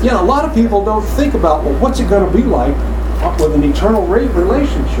 A lot of people don't think about, well, what's it going to be like with an eternal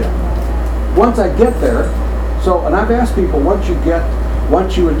relationship once I get there. So, and I've asked people, once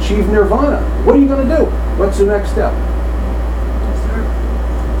you achieve nirvana, what are you going to do? What's the next step?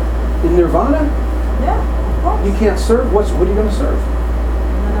 In nirvana? Yeah, of course. You can't serve. What are you going to serve?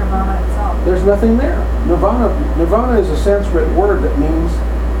 The nirvana itself. There's nothing there. Nirvana is a Sanskrit word that means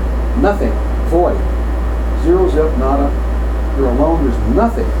nothing, void. Zero, zip, nada. You're alone. There's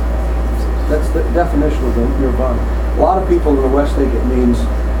nothing. That's the definition of the nirvana. A lot of people in the West think it means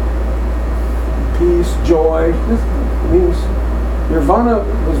peace, joy. It means nirvana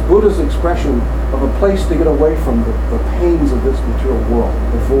was Buddha's expression of a place to get away from the pains of this material world,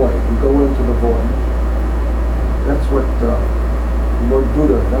 the void. You go into the void. That's what Lord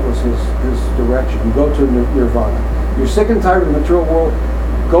Buddha, that was his direction. You go to nirvana. You're sick and tired of the material world,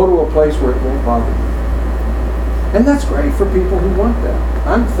 go to a place where it won't bother you. And that's great for people who want that.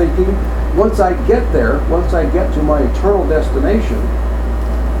 I'm thinking, once I get there, once I get to my eternal destination,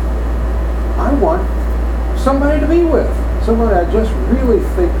 I want somebody to be with. Somebody I just really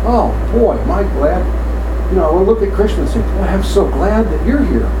think, oh boy, am I glad. You know, I will look at Krishna and say, boy, I'm so glad that you're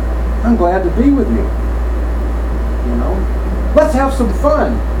here. I'm glad to be with you. You know? Let's have some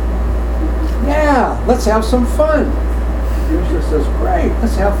fun. Yeah, let's have some fun. Krishna says, great,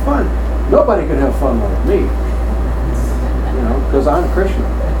 let's have fun. Nobody can have fun like me. You know, because I'm Krishna.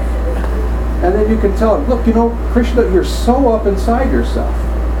 And then you can tell him, look, you know, Krishna, you're so up inside yourself.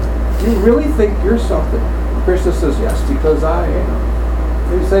 You really think you're something. Krishna says, yes, because I am.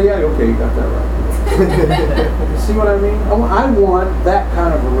 And you say, yeah, okay, you got that right. See what I mean? I want that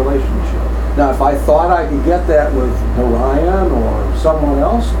kind of a relationship. Now, if I thought I could get that with Narayan or someone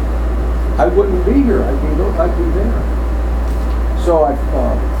else, I wouldn't be here. I'd be there. So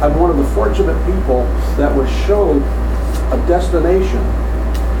I'm one of the fortunate people that was showed a destination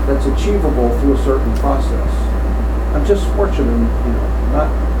that's achievable through a certain process. I'm just fortunate, you know, not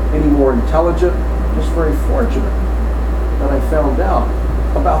any more intelligent, just very fortunate that I found out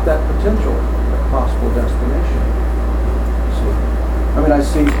about that potential, that possible destination. See? I mean, I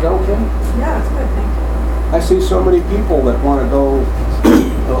see, is that okay? Yeah, it's good, thank you. I see so many people that want to go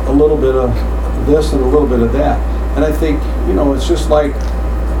a little bit of this and a little bit of that. And I think, you know, it's just like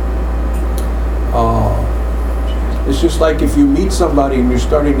if you meet somebody and you're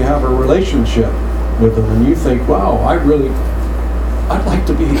starting to have a relationship with them and you think, wow, I'd like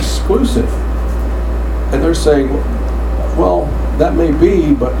to be exclusive. And they're saying, well, that may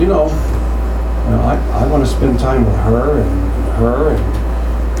be, but you know, I want to spend time with her and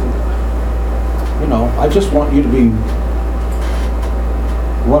you know, I just want you to be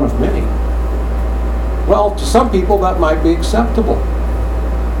one of many. Well, to some people that might be acceptable.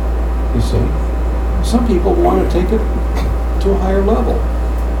 You see, some people want to take it to a higher level.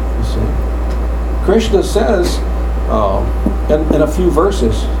 You see, Krishna says in a few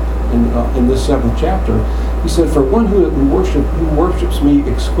verses in this 7th chapter, he said, "For one who worships me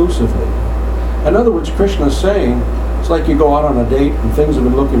exclusively." In other words, Krishna is saying, it's like you go out on a date and things have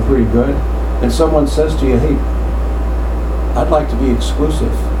been looking pretty good, and someone says to you, "Hey, I'd like to be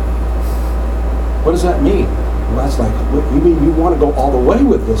exclusive." What does that mean? Well, that's like, you mean you want to go all the way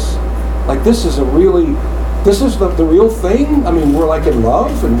with this? Like this is the real thing? I mean, we're like in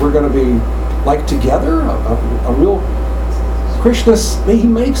love and we're going to be like together? A real... Krishna, he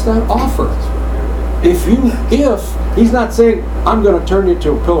makes that offer. If he's not saying, I'm going to turn you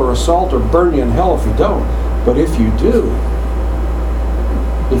to a pillar of salt or burn you in hell if you don't. But if you do,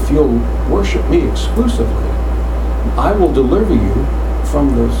 if you'll worship me exclusively, I will deliver you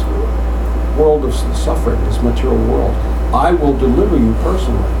from this world of suffering, this material world. I will deliver you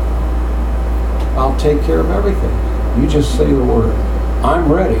personally. I'll take care of everything. You just say the word.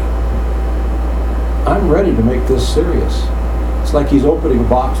 I'm ready. I'm ready to make this serious. It's like he's opening a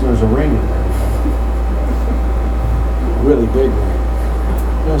box and there's a ring in there. Really big ring.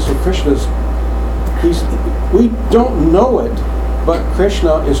 You know, so Krishna's, we don't know it, but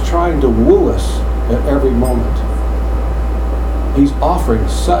Krishna is trying to woo us at every moment. He's offering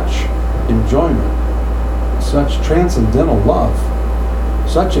such enjoyment, such transcendental love,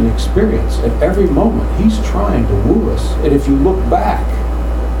 such an experience at every moment. He's trying to woo us. And if you look back,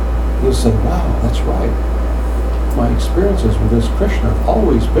 you'll say, wow, that's right. My experiences with this Krishna have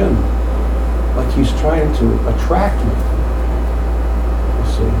always been like he's trying to attract me. You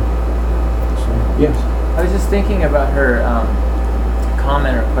see? So, yes? I was just thinking about her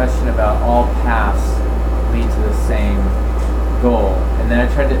comment or question about all paths lead to the same goal. And then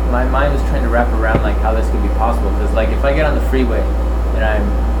my mind was trying to wrap around like how this could be possible. Because like if I get on the freeway and I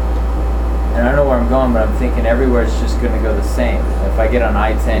don't know where I'm going, but I'm thinking everywhere it's just going to go the same. If I get on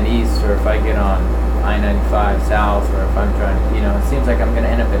I-10 East or if I get on I-95 South or if I'm trying to, you know, it seems like I'm going to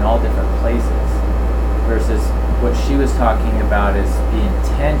end up in all different places. Versus what she was talking about is the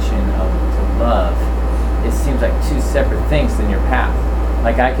intention to love. It seems like two separate things in your path.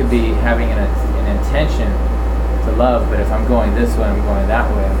 Like I could be having an intention to love, but if I'm going this way, I'm going that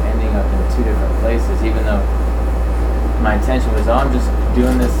way, I'm ending up in two different places, even though my intention was, I'm just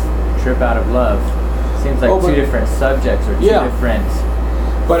doing this trip out of love. Seems like two different subjects or two different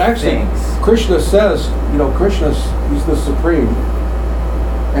But actually, things. Krishna says, you know, he's the supreme,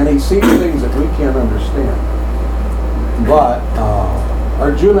 and he sees things that we can't understand. But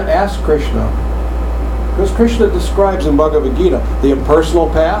Arjuna asked Krishna, because Krishna describes in Bhagavad Gita the impersonal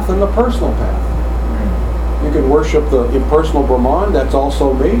path and the personal path. You can worship the impersonal Brahman, that's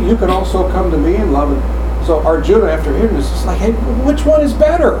also me. You can also come to me and love it. So Arjuna, after hearing this, is like, hey, which one is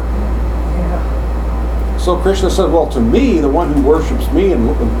better? So Krishna says, well, to me, the one who worships me in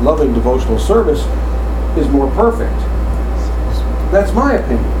loving devotional service is more perfect. That's my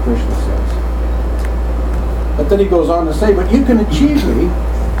opinion, Krishna says. But then he goes on to say, but you can achieve me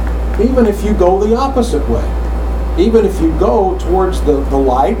even if you go the opposite way. Even if you go towards the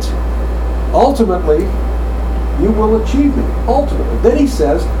light, ultimately, you will achieve me. Ultimately. Then he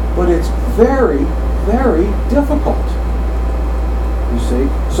says, but it's very, very difficult. You see?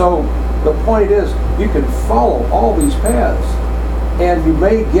 So the point is, you can follow all these paths, and you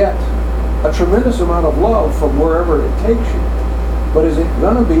may get a tremendous amount of love from wherever it takes you. But is it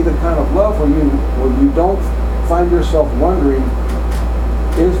going to be the kind of love where you don't find yourself wondering,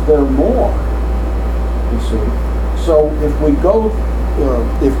 is there more? You see? So if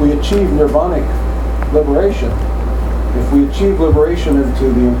we achieve nirvanic liberation, if we achieve liberation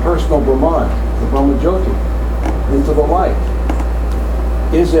into the impersonal Brahman, the Brahma Jyoti, into the light,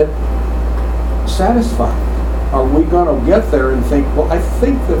 is it satisfying? Are we going to get there and think, well, I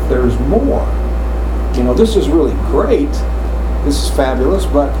think that there's more? You know, this is really great. This is fabulous,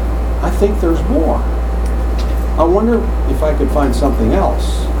 but I think there's more. I wonder if I could find something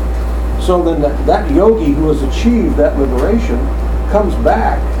else. So then that yogi who has achieved that liberation comes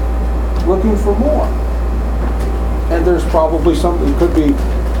back looking for more. And there's probably something, could be,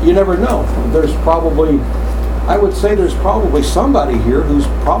 you never know. There's probably, I would say there's probably somebody here who's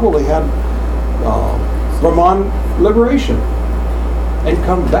probably had Brahman liberation and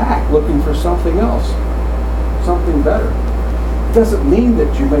come back looking for something else, something better. It doesn't mean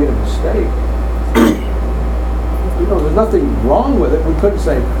that you made a mistake. You know, there's nothing wrong with it. We couldn't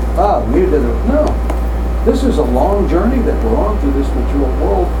say, you did it. No. This is a long journey that we're on through this material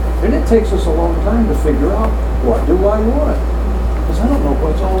world, and it takes us a long time to figure out, what do I want? Because I don't know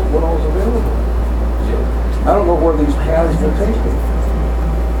what all's available. I don't know where these paths will take me.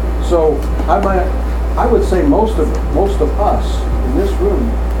 So I would say most of us in this room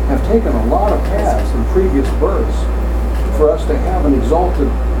have taken a lot of paths in previous births for us to have an exalted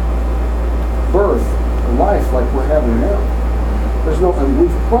birth, a life like we're having now. And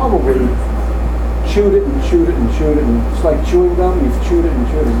we've probably chewed it and chewed it and chewed it, and it's like chewing gum. You've chewed it and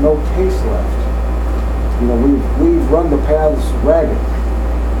chewed it. There's no taste left. You know, we've run the paths ragged,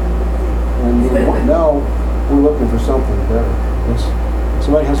 and now we're looking for something better. Yes.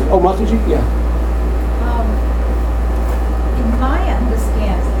 Somebody has Mataji? Yeah. In my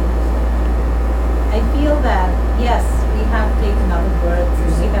understanding, I feel that yes, we have taken other births,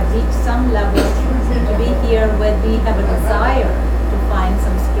 we have reached some level to be here where we have a desire to find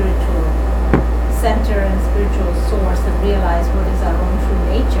some spiritual center and spiritual source and realize what is our own true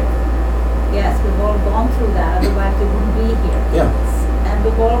nature. Yes, we've all gone through that, otherwise we wouldn't be here. Yeah. And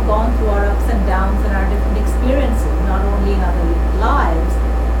we've all gone through our ups and downs and our different experiences, not only in other lives,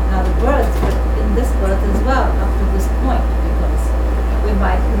 in other births, but in this birth as well, up to this point, because we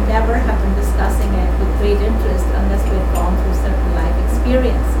might never have been discussing it with great interest unless we had gone through certain life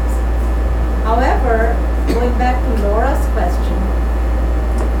experiences. However, going back to Laura's question,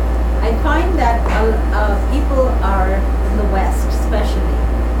 I find that people are in the West, especially,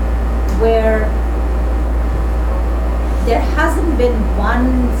 where there hasn't been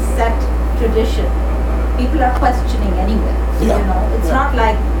one set tradition. People are questioning anyway. Yeah. You know, it's not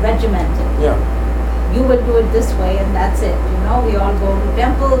like regimented. Yeah. You will do it this way and that's it. You know, we all go to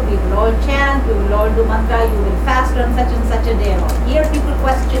temple, we will all chant, we will all do mantra, you will fast on such and such a day. Here people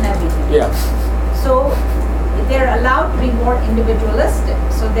question everything. Yeah. So they're allowed to be more individualistic.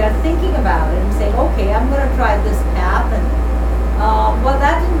 So they're thinking about it and saying, okay, I'm going to try this path, and well,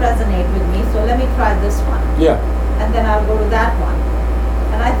 that didn't resonate with me, so let me try this one. Yeah. And then I'll go to that one.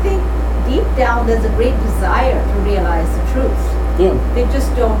 And I think deep down there's a great desire to realize the truth. Yeah. They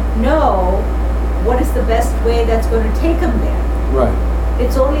just don't know what is the best way that's going to take them there. Right.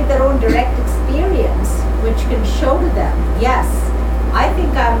 It's only their own direct experience which can show to them, yes, I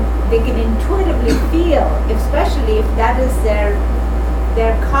think they can intuitively feel, especially if that is their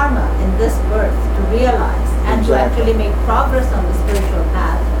karma in this birth, to realize and to actually make progress on the spiritual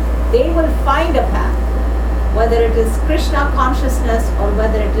path. They will find a path, whether it is Krishna consciousness or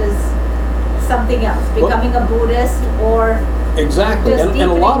whether it is something else, becoming a Buddhist or exactly. And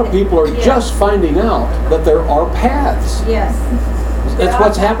a lot of people are just finding out that there are paths. Yes. That's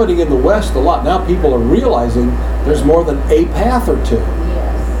what's happening in the West a lot. Now people are realizing there's more than a path or two.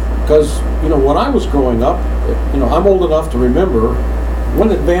 Yes. Because, when I was growing up, I'm old enough to remember,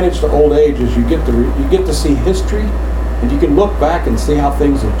 one advantage to old age is you get to see history, and you can look back and see how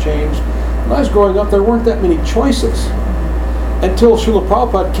things have changed. When I was growing up, there weren't that many choices. Until Srila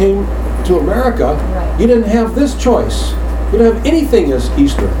Prabhupada came to America, he didn't have this choice. You don't have anything as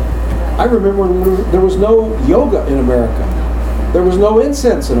Eastern. I remember when there was no yoga in America. There was no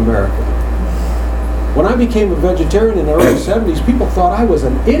incense in America. When I became a vegetarian in the early 70s, people thought I was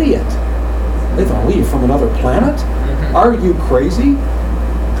an idiot. They thought, well, you from another planet? Are you crazy?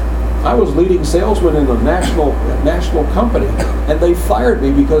 I was leading salesman in a national company, and they fired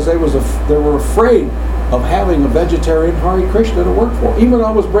me because they were afraid of having a vegetarian Hare Krishna to work for, even though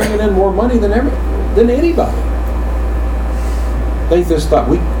I was bringing in more money than anybody. They just thought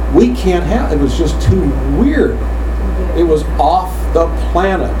we can't have. It was just too weird. It was off the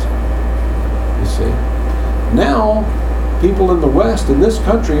planet. You see. Now, people in the West, in this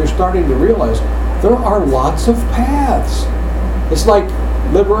country, are starting to realize there are lots of paths. It's like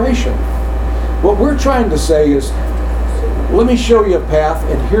liberation. What we're trying to say is, let me show you a path,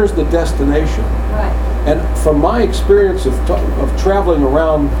 and here's the destination. Right. And from my experience of traveling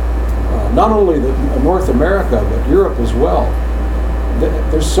around, not only North America, but Europe as well,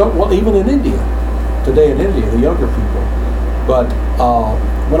 there's even in India, today in India, the younger people. But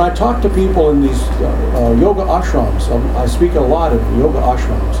when I talk to people in these yoga ashrams, I speak a lot of yoga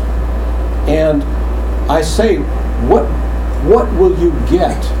ashrams, and I say, what will you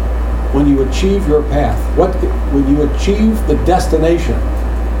get when you achieve your path? When you achieve the destination?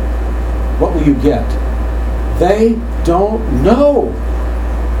 What will you get? They don't know.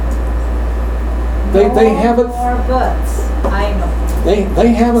 They haven't. No more births. I know.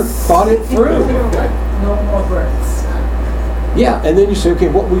 They haven't thought it through. No more births. Yeah, and then you say, okay,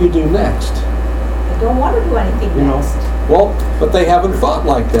 what will you do next? I don't want to do anything next. Well, but they haven't thought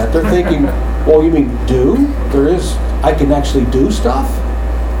like that. They're thinking, well, you mean do? I can actually do stuff?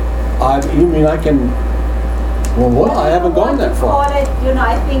 You mean I can, well, I haven't gone that far. I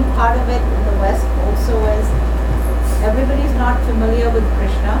think part of it in the West also is everybody's not familiar with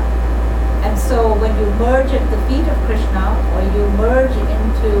Krishna. And so when you merge at the feet of Krishna, or you merge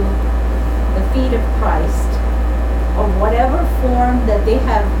into the feet of Christ, or whatever form that they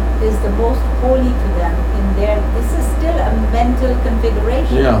have is the most holy to them this is still a mental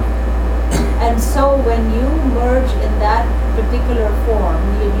configuration. Yeah. And so when you merge in that particular form,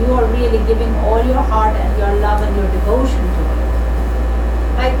 you are really giving all your heart and your love and your devotion to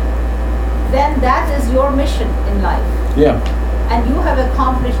it. Then that is your mission in life. Yeah. And you have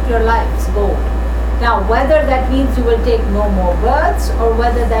accomplished your life's goal. Now, whether that means you will take no more births, or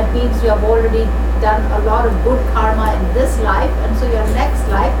whether that means you have already done a lot of good karma in this life, and so your next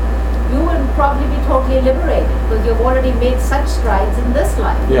life, you will probably be totally liberated because you've already made such strides in this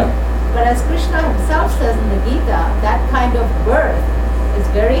life. Yeah. But as Krishna himself says in the Gita, that kind of birth is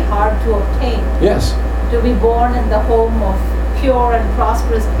very hard to obtain. Yes. To be born in the home of pure and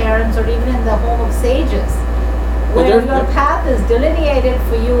prosperous parents, or even in the home of sages, where your path is delineated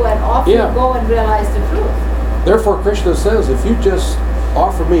for you, and off you go and realize the truth. Therefore, Krishna says, if you just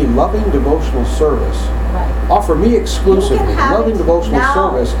offer me loving devotional service, offer me exclusively loving devotional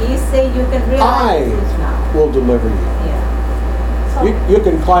service, you can realize the truth now. Will deliver you. Yeah. So, You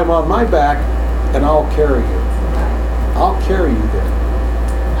can climb on my back, and I'll carry you. Right. I'll carry you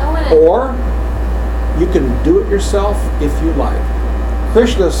there. Or you can do it yourself if you like.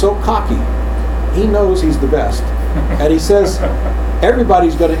 Krishna is so cocky. He knows he's the best. And he says,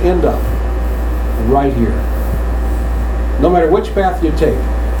 everybody's going to end up right here. No matter which path you take.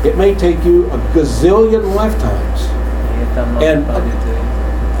 It may take you a gazillion lifetimes. And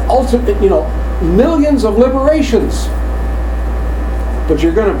ultimately, millions of liberations. But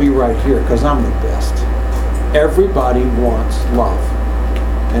you're going to be right here because I'm the best. Everybody wants love.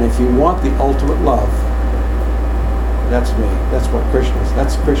 And if you want the ultimate love, that's me. That's what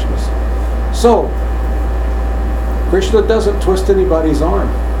that's Krishna's. So, Krishna doesn't twist anybody's arm.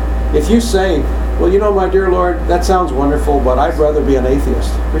 If you say, well, my dear Lord, that sounds wonderful, but I'd rather be an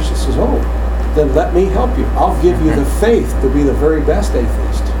atheist. Krishna says, oh, then let me help you. I'll give you the faith to be the very best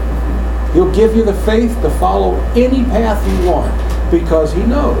atheist. He'll give you the faith to follow any path you want, because he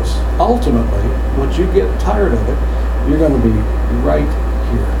knows, ultimately, once you get tired of it, you're going to be right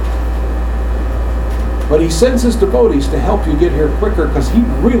here. But he sends his devotees to help you get here quicker, because he'd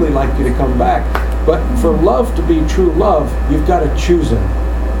really like you to come back. But for love to be true love, you've got to choose him.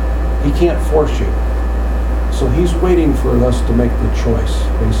 He can't force you. So he's waiting for us to make the choice.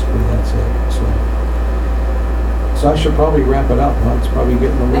 Basically, that's it. So I should probably wrap it up. Huh? It's probably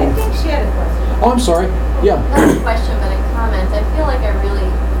getting a little... I think she had a question. Oh, I'm sorry. Yeah. Not a question, but a comment. I feel like I really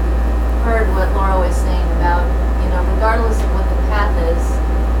heard what Laura was saying about, regardless of what the path is,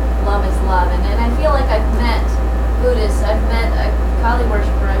 love is love. And I feel like I've met Buddhists, I've met a Kali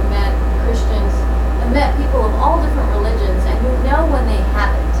worshiper, I've met Christians, I've met people of all different religions, and you know when they have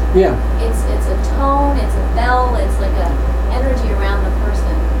it. Yeah. It's a tone, it's a bell, it's like a energy around the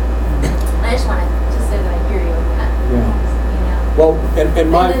person. Well,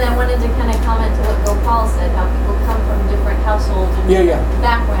 and my... And then I wanted to kind of comment to what Bill Paul said, how people come from different households and Yeah, different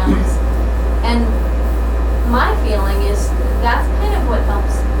backgrounds. And my feeling is that's kind of what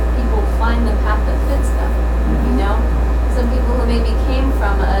helps people find the path that fits them, you know? Some people who maybe came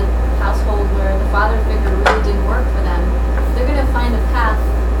from a household where the father figure really didn't work for them, they're going to find a path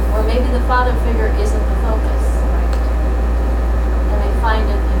where maybe the father figure isn't the focus. And they find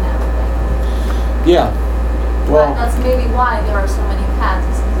it in that way. Yeah. Well, That's maybe why there are so many paths,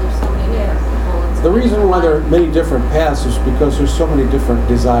 is because there's so many different people. and so the many reason different why there are lives. many different paths is because there's so many different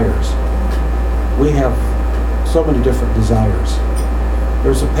desires. We have so many different desires.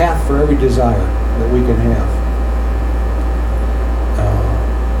 There's a path for every desire that we can have.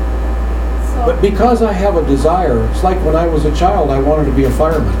 But because I have a desire, it's like when I was a child, I wanted to be a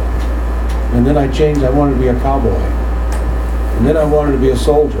fireman. And then I changed, I wanted to be a cowboy. And then I wanted to be a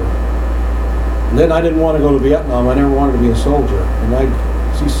soldier. And then I didn't want to go to Vietnam, I never wanted to be a soldier.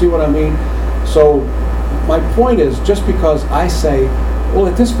 And you see what I mean? So my point is, just because I say, well,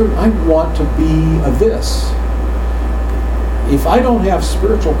 at this point, I want to be a this. If I don't have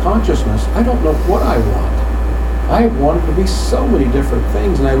spiritual consciousness, I don't know what I want. I wanted to be so many different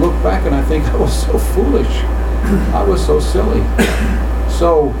things, and I look back and I think I was so foolish. I was so silly.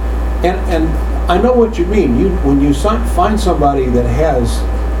 So, and I know what you mean. When you find somebody that has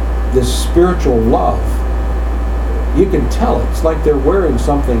this spiritual love, you can tell it. It's like they're wearing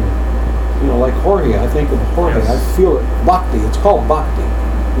something, you know, like Jorge. I think of Jorge. Yes. I feel it. Bhakti. It's called Bhakti,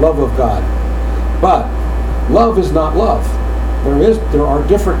 love of God. But love is not love. There are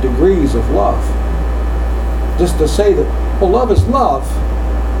different degrees of love. Just to say that, well, love is love,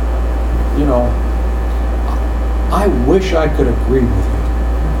 you know, I wish I could agree with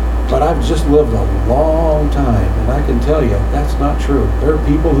you. But I've just lived a long time, and I can tell you that's not true. There are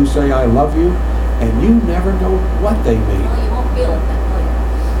people who say I love you, and you never know what they mean. Well, you won't feel it then, will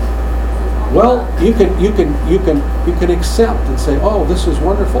you? Well, you can accept and say, oh, this is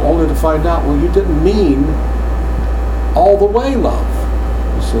wonderful, only to find out, well, you didn't mean all the way love.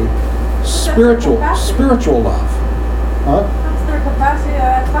 You see, spiritual love. Huh? That's their capacity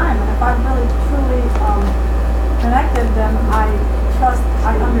at that time, and if I'm really truly connected, then I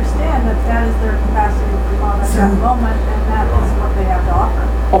understand that that is their capacity for love at that moment, and that is what they have to offer.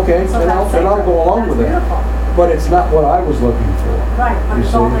 Okay, So and that's I'll go along that's with that. beautiful. But it's not what I was looking for. Right, but You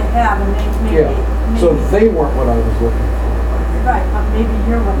it's all see? they have, and they maybe, So they weren't what I was looking for. right, but maybe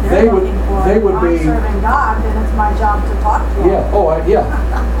you're what They they're would- looking for. they would I'm be- serving God, then it's my job to talk to them. Yeah, yeah.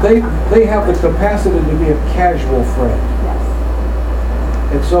 They have the capacity to be a casual friend. Yes.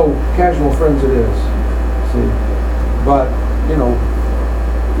 And so casual friends it is. See? But, you know,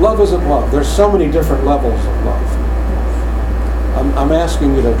 love isn't love. There's so many different levels of love. I'm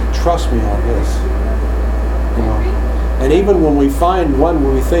asking you to trust me on this. You know? And even when we find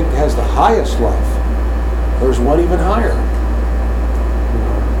one we think has the highest love, there's one even higher. You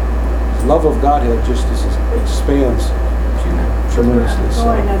know? Love of Godhead just expands tremendously. So.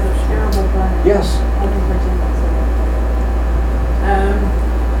 Joy has a terrible burden. Yes. I think Virginia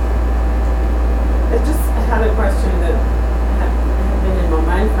I had a question that had been in my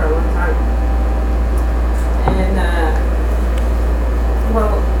mind for a long time. And,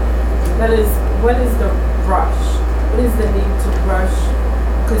 well, what is the rush? What is the need to rush?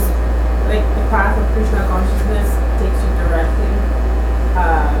 Because, like, the path of Krishna consciousness takes you directly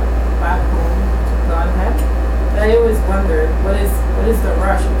back home to Godhead. But I always wondered, what is the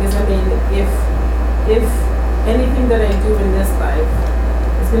rush? Because, I mean, if anything that I do in this life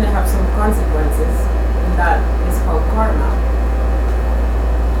is going to have some consequences, and that is called karma.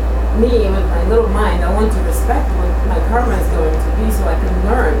 Me, with my little mind, I want to respect what my karma is going to be, so I can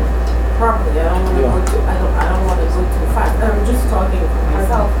learn properly. I don't want to go I don't want to go too fast. I'm just talking for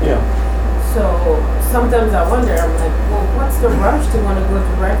myself. Yeah. So sometimes I wonder. I'm like, well, what's the rush to want to go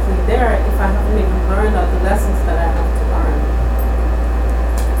directly there if I haven't even learned all the lessons that I have to learn?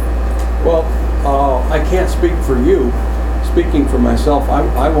 Well, I can't speak for you. Speaking for myself,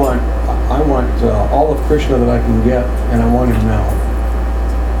 I want all of Krishna that I can get, and I want it now.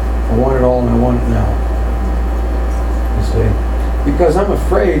 I want it all, and I want it now. You see, because I'm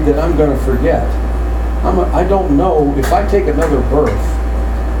afraid that I'm going to forget. I don't know if I take another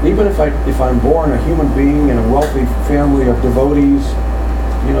birth, even if I'm born a human being in a wealthy family of devotees,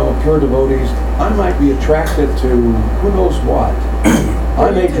 you know, pure devotees, I might be attracted to who knows what. I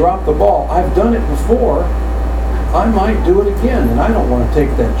may drop the ball. I've done it before. I might do it again, and I don't want to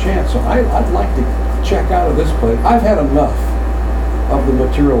take that chance. So I'd like to check out of this place. I've had enough of the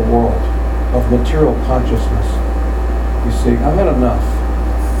material world, of material consciousness. You see, I've had enough.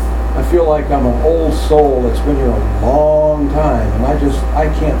 I feel like I'm an old soul that's been here a long time, and I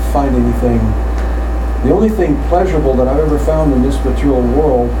can't find anything. The only thing pleasurable that I've ever found in this material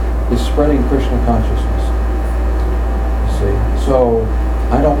world is spreading Krishna consciousness. You see, so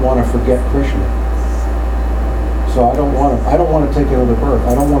I don't want to forget Krishna. So I don't want to take another birth.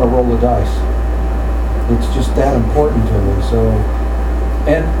 I don't want to roll the dice. It's just that important to me. So,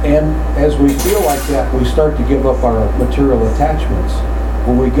 and as we feel like that, we start to give up our material attachments.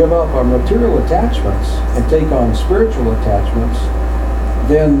 When we give up our material attachments and take on spiritual attachments,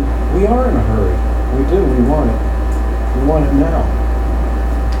 then we are in a hurry. We do. We want it. We want it now.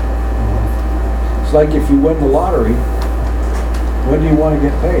 It's like if you win the lottery, when do you want to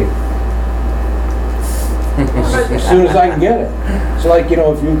get paid? As soon as I can get it. It's like,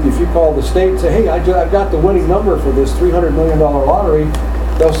 if you call the state and say, hey, I've got the winning number for this $300 million lottery,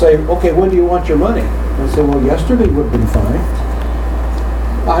 they'll say, okay, when do you want your money? And I say, well, yesterday would have been fine.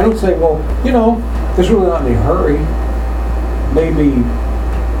 I don't say, well, there's really not any hurry. Maybe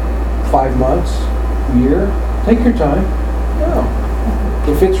 5 months, a year. Take your time. No.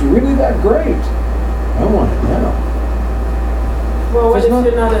 If it's really that great, I want it now. Well, what if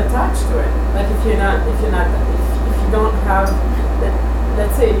you're not attached to it? Like if you don't have,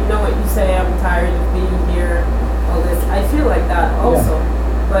 let's say, what you say, I'm tired of being here, all this. I feel like that also.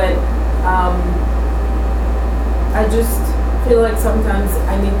 Yeah. But I just feel like sometimes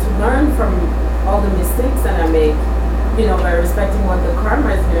I need to learn from all the mistakes that I make, by respecting what the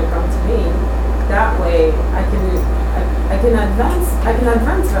karma is going to come to me. That way I can advance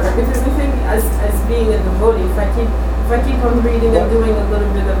further. Because the thing, as being a devotee, if I keep on reading and doing a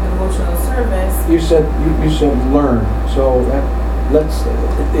little bit of devotional service. You said learn. So let's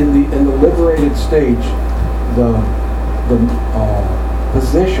in the liberated stage, the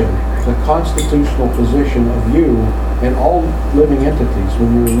position, the constitutional position of you and all living entities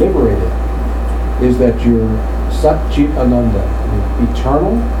when you're liberated is that you're Sat Chit Ananda, you're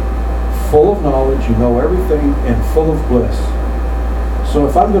eternal, full of knowledge, you know everything, and full of bliss. So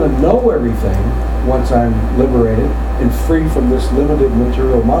if I'm going to know everything once I'm liberated and free from this limited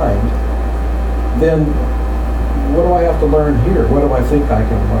material mind, then what do I have to learn here? What do I think I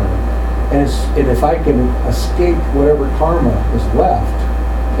can learn? And if I can escape whatever karma is left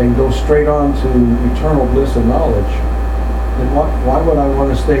and go straight on to eternal bliss and knowledge, then why would I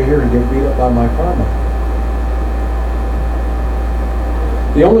want to stay here and get beat up by my karma?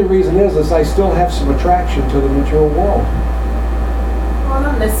 The only reason is I still have some attraction to the material world. Well,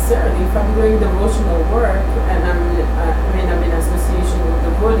 not necessarily. If I'm doing devotional work and I'm in association with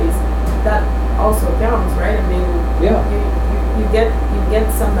devotees, that also counts, right? Yeah. You get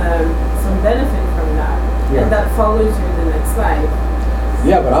some benefit from that, yeah. And that follows you in the next life.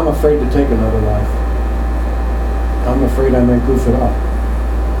 Yeah, but I'm afraid to take another life. I'm afraid I may goof it up.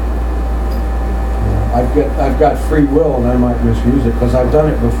 I've got free will and I might misuse it because I've done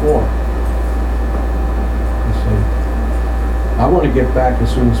it before. You see, I want to get back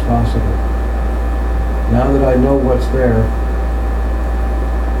as soon as possible. Now that I know what's there,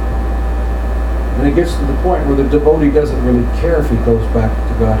 and it gets to the point where the devotee doesn't really care if he goes back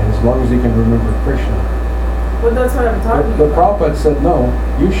to God as long as he can remember Krishna. Well, that's what I'm talking but about. Prabhupada said, no,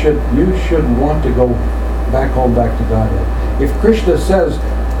 you should want to go back home, back to Godhead. If Krishna says,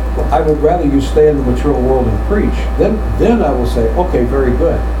 I would rather you stay in the material world and preach, then I will say, okay, very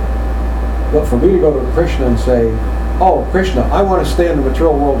good. But for me to go to Krishna and say, oh, Krishna, I want to stay in the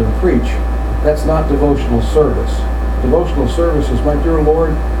material world and preach, that's not devotional service. Devotional service is, my dear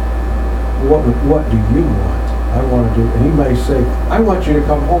Lord, what do you want? I want to do, and he may say, I want you to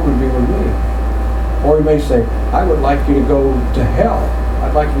come home and be with me. Or he may say, I would like you to go to hell.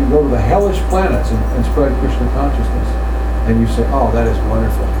 I'd like you to go to the hellish planets and spread Krishna consciousness. And you say, oh, that is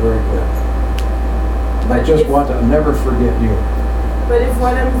wonderful, very good. I just want to never forget you. But if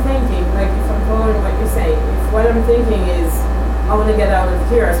what I'm thinking, like if I'm following what you're saying, if what I'm thinking is, I want to get out of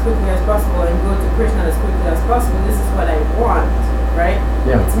here as quickly as possible and go to Krishna as quickly as possible, this is what I want, right?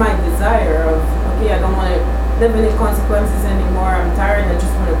 Yeah. It's my desire of, okay, I don't want to live any consequences anymore, I'm tired, I just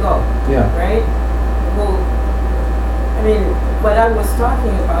want to go. Yeah. Right? Well, what I was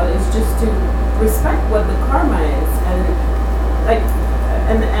talking about is just to respect what the karma is, and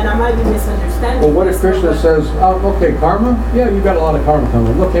I might be misunderstanding. Well, what if Krishna says, oh, okay, karma? Yeah, you've got a lot of karma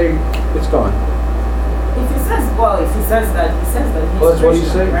coming. Okay, it's gone. If he says that, he says that. Well, that's what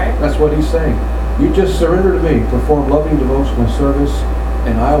he's saying. Right? That's what he's saying. You just surrender to me, perform loving devotional service,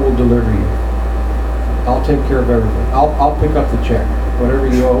 and I will deliver you. I'll take care of everything. I'll pick up the check. Whatever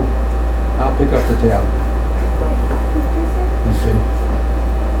you owe, I'll pick up the tab. You see?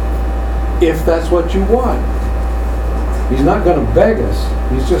 If that's what you want. He's not going to beg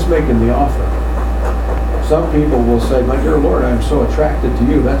us. He's just making the offer. Some people will say, my dear Lord, I'm so attracted to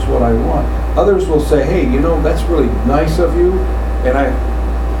you. That's what I want. Others will say, hey, that's really nice of you. And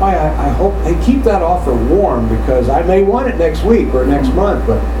I hope they keep that offer warm because I may want it next week or next month,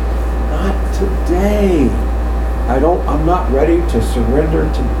 but not today. I'm not ready to surrender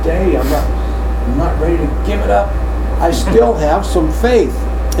today. I'm not ready to give it up. I still have some faith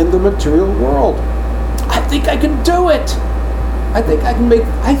in the material world. I think I can do it. I think I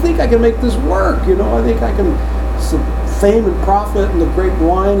can make this work. I think I can fame and profit and the great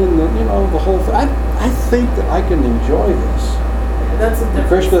wine and the whole thing. I think that I can enjoy this. That's a difference.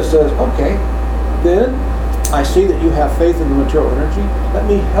 Krishna says, okay, then I see that you have faith in the material energy. Let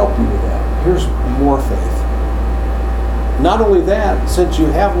me help you with that. Here's more faith. Not only that, since you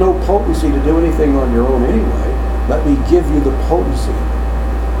have no potency to do anything on your own anyway, let me give you the potency.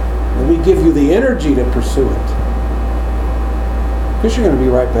 Let me give you the energy to pursue it. Because you're going to be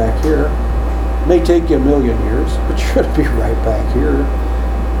right back here. It may take you 1,000,000 years, but you're going to be right back here.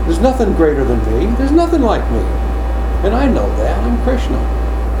 There's nothing greater than me. There's nothing like me. And I know that. I'm Krishna.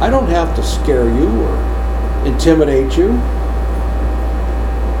 I don't have to scare you or intimidate you.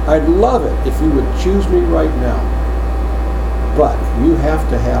 I'd love it if you would choose me right now. But you have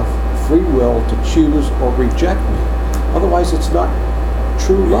to have free will to choose or reject me. Otherwise, it's not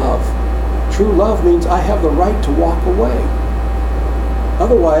true love. True love means I have the right to walk away.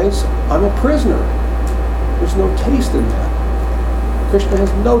 Otherwise, I'm a prisoner. There's no taste in that. Krishna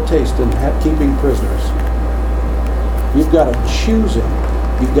has no taste in keeping prisoners. You've got to choose him.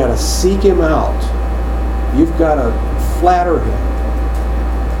 You've got to seek him out. You've got to flatter him.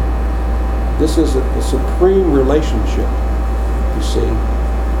 This is a supreme relationship, you see.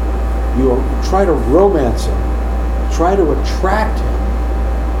 You try to romance him. Try to attract him.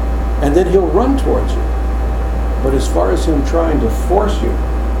 And then he'll run towards you. But as far as him trying to force you,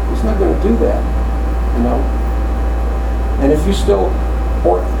 he's not going to do that, And if you still,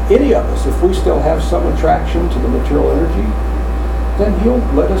 or any of us, if we still have some attraction to the material energy, then he'll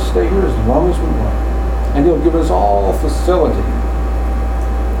let us stay here as long as we want. And he'll give us all facility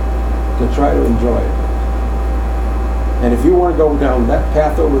to try to enjoy it. And if you want to go down that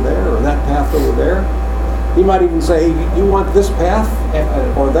path over there or that path over there, he might even say, you want this path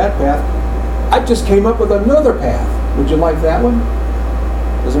or that path? I just came up with another path. Would you like that one?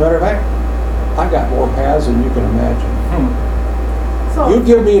 As a matter of fact, I got more paths than you can imagine. So, You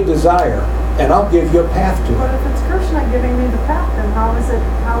give me a desire, and I'll give you a path to but it. if it's Krishna giving me the path, then how is it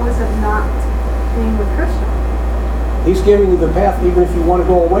not being with Krishna? He's giving you the path even if you want to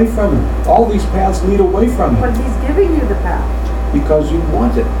go away from him. All these paths lead away from But him he's giving you the path because you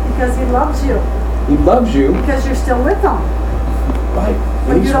want it. because he loves you, He loves you, because you're still with him. right?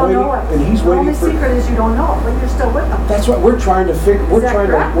 But And you don't know it. And he's The waiting only for. secret is you don't know it, but you're still with him. That's what we're trying to figure. Is that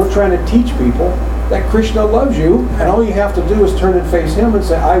correct? We're trying to teach people that Krishna loves you, and all you have to do is turn and face him and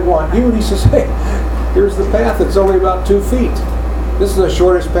say, "I want you." And he says, "Hey, here's the path. It's only about 2 feet. This is the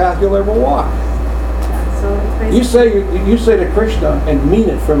shortest path you'll ever walk." So it's basically, You say to Krishna and mean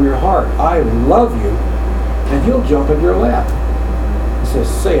it from your heart, "I love you," and he'll jump in your lap. He says,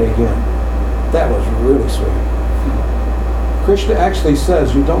 "Say it again." That was really sweet. Krishna actually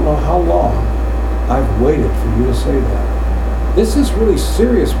says, "You don't know how long I've waited for you to say that." This is really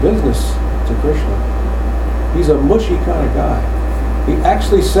serious business to Krishna. He's a mushy kind of guy. He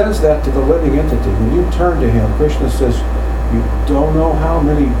actually says that to the living entity. When you turn to him, Krishna says, "You don't know how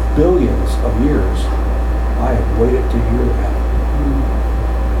many billions of years I have waited to hear that."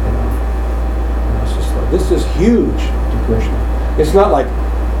 It's just like, this is huge to Krishna. It's not like,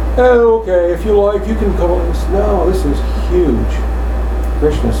 "Oh, okay, if you like, you can come on." No, this is huge.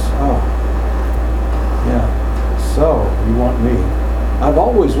 Krishna's, yeah. So, you want me. I've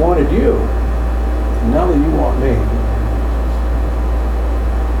always wanted you. Now that you want me.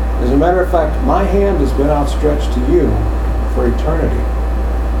 As a matter of fact, my hand has been outstretched to you for eternity.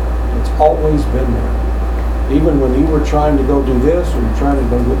 It's always been there. Even when you were trying to go do this, or you're trying to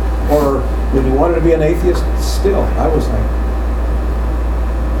go do, or when you wanted to be an atheist, still, I was like,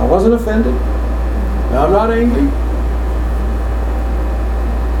 I wasn't offended. Now I'm not angry.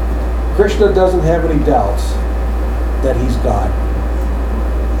 Krishna doesn't have any doubts that he's God.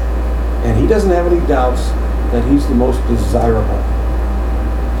 And he doesn't have any doubts that he's the most desirable.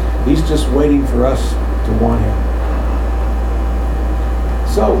 He's just waiting for us to want him.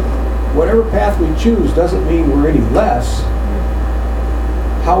 So, whatever path we choose doesn't mean we're any less.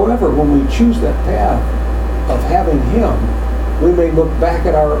 However, when we choose that path of having him, we may look back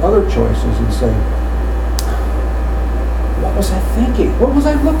at our other choices and say, what was I thinking? What was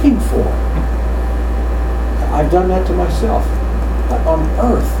I looking for? I've done that to myself. What on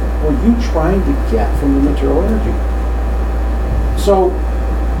earth were you trying to get from the material energy? So,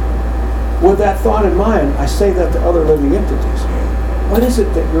 with that thought in mind, I say that to other living entities. What is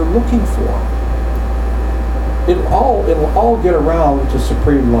it that you're looking for? It'll all get around to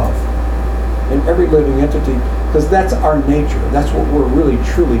supreme love in every living entity, because that's our nature. That's what we're really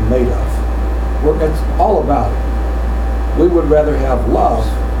truly made of. It's all about it. We would rather have love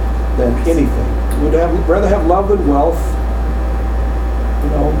than anything. We'd rather have love than wealth,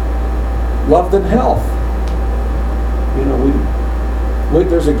 love than health.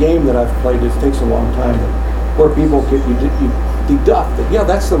 There's a game that I've played, it takes a long time, where people you deduct that, yeah,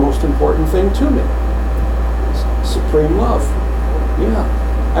 that's the most important thing to me. Supreme love. Yeah,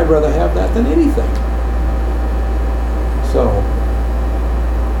 I'd rather have that than anything. So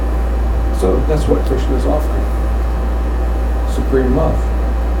that's what Krishna is offering. Supreme love.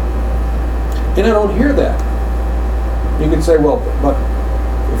 And I don't hear that. You can say, well, but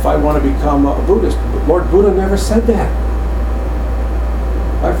if I want to become a Buddhist, but Lord Buddha never said that.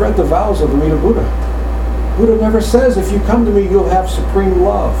 I've read the vows of the Amida Buddha. Buddha never says, if you come to me, you'll have supreme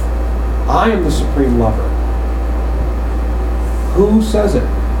love. I am the supreme lover. Who says it?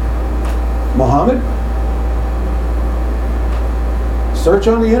 Muhammad? Search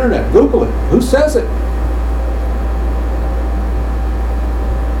on the internet. Google it. Who says it?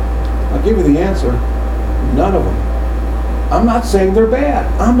 I'll give you the answer. None of them. I'm not saying they're bad.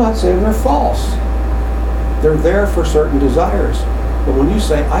 I'm not saying they're false. They're there for certain desires. But when you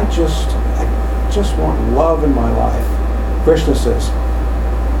say, I just want love in my life, Krishna says,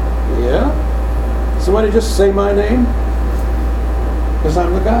 yeah? Somebody just say my name? Because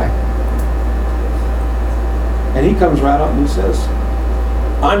I'm the guy. And he comes right out and he says,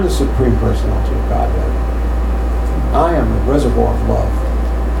 I'm the Supreme Personality of Godhead. I am the reservoir of love.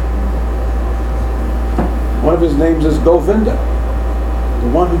 One of his names is Govinda, the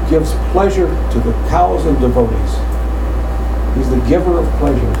one who gives pleasure to the cows and devotees. He's the giver of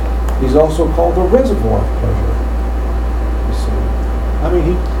pleasure. He's also called the reservoir of pleasure. You see, I mean,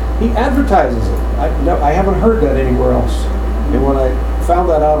 he advertises it. I haven't heard that anywhere else. And when I found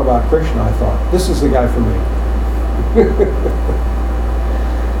that out about Krishna, I thought, this is the guy for me.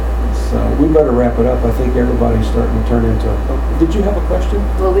 So we better wrap it up. I think everybody's starting to turn into... Oh, did you have a question?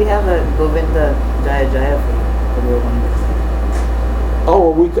 Well, we have a Govinda Jaya Jaya for the one.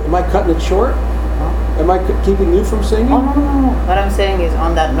 Oh, am I cutting it short? Huh? Am I keeping you from singing? Oh, no. What I'm saying is,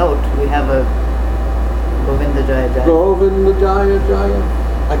 on that note, we have a Govinda Jaya Jaya. Govinda Jaya Jaya.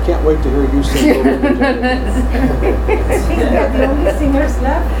 I can't wait to hear you sing Govinda Jaya. You're the only singers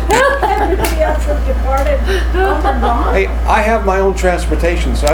left. Everybody else has departed. Hey, I have my own transportation, so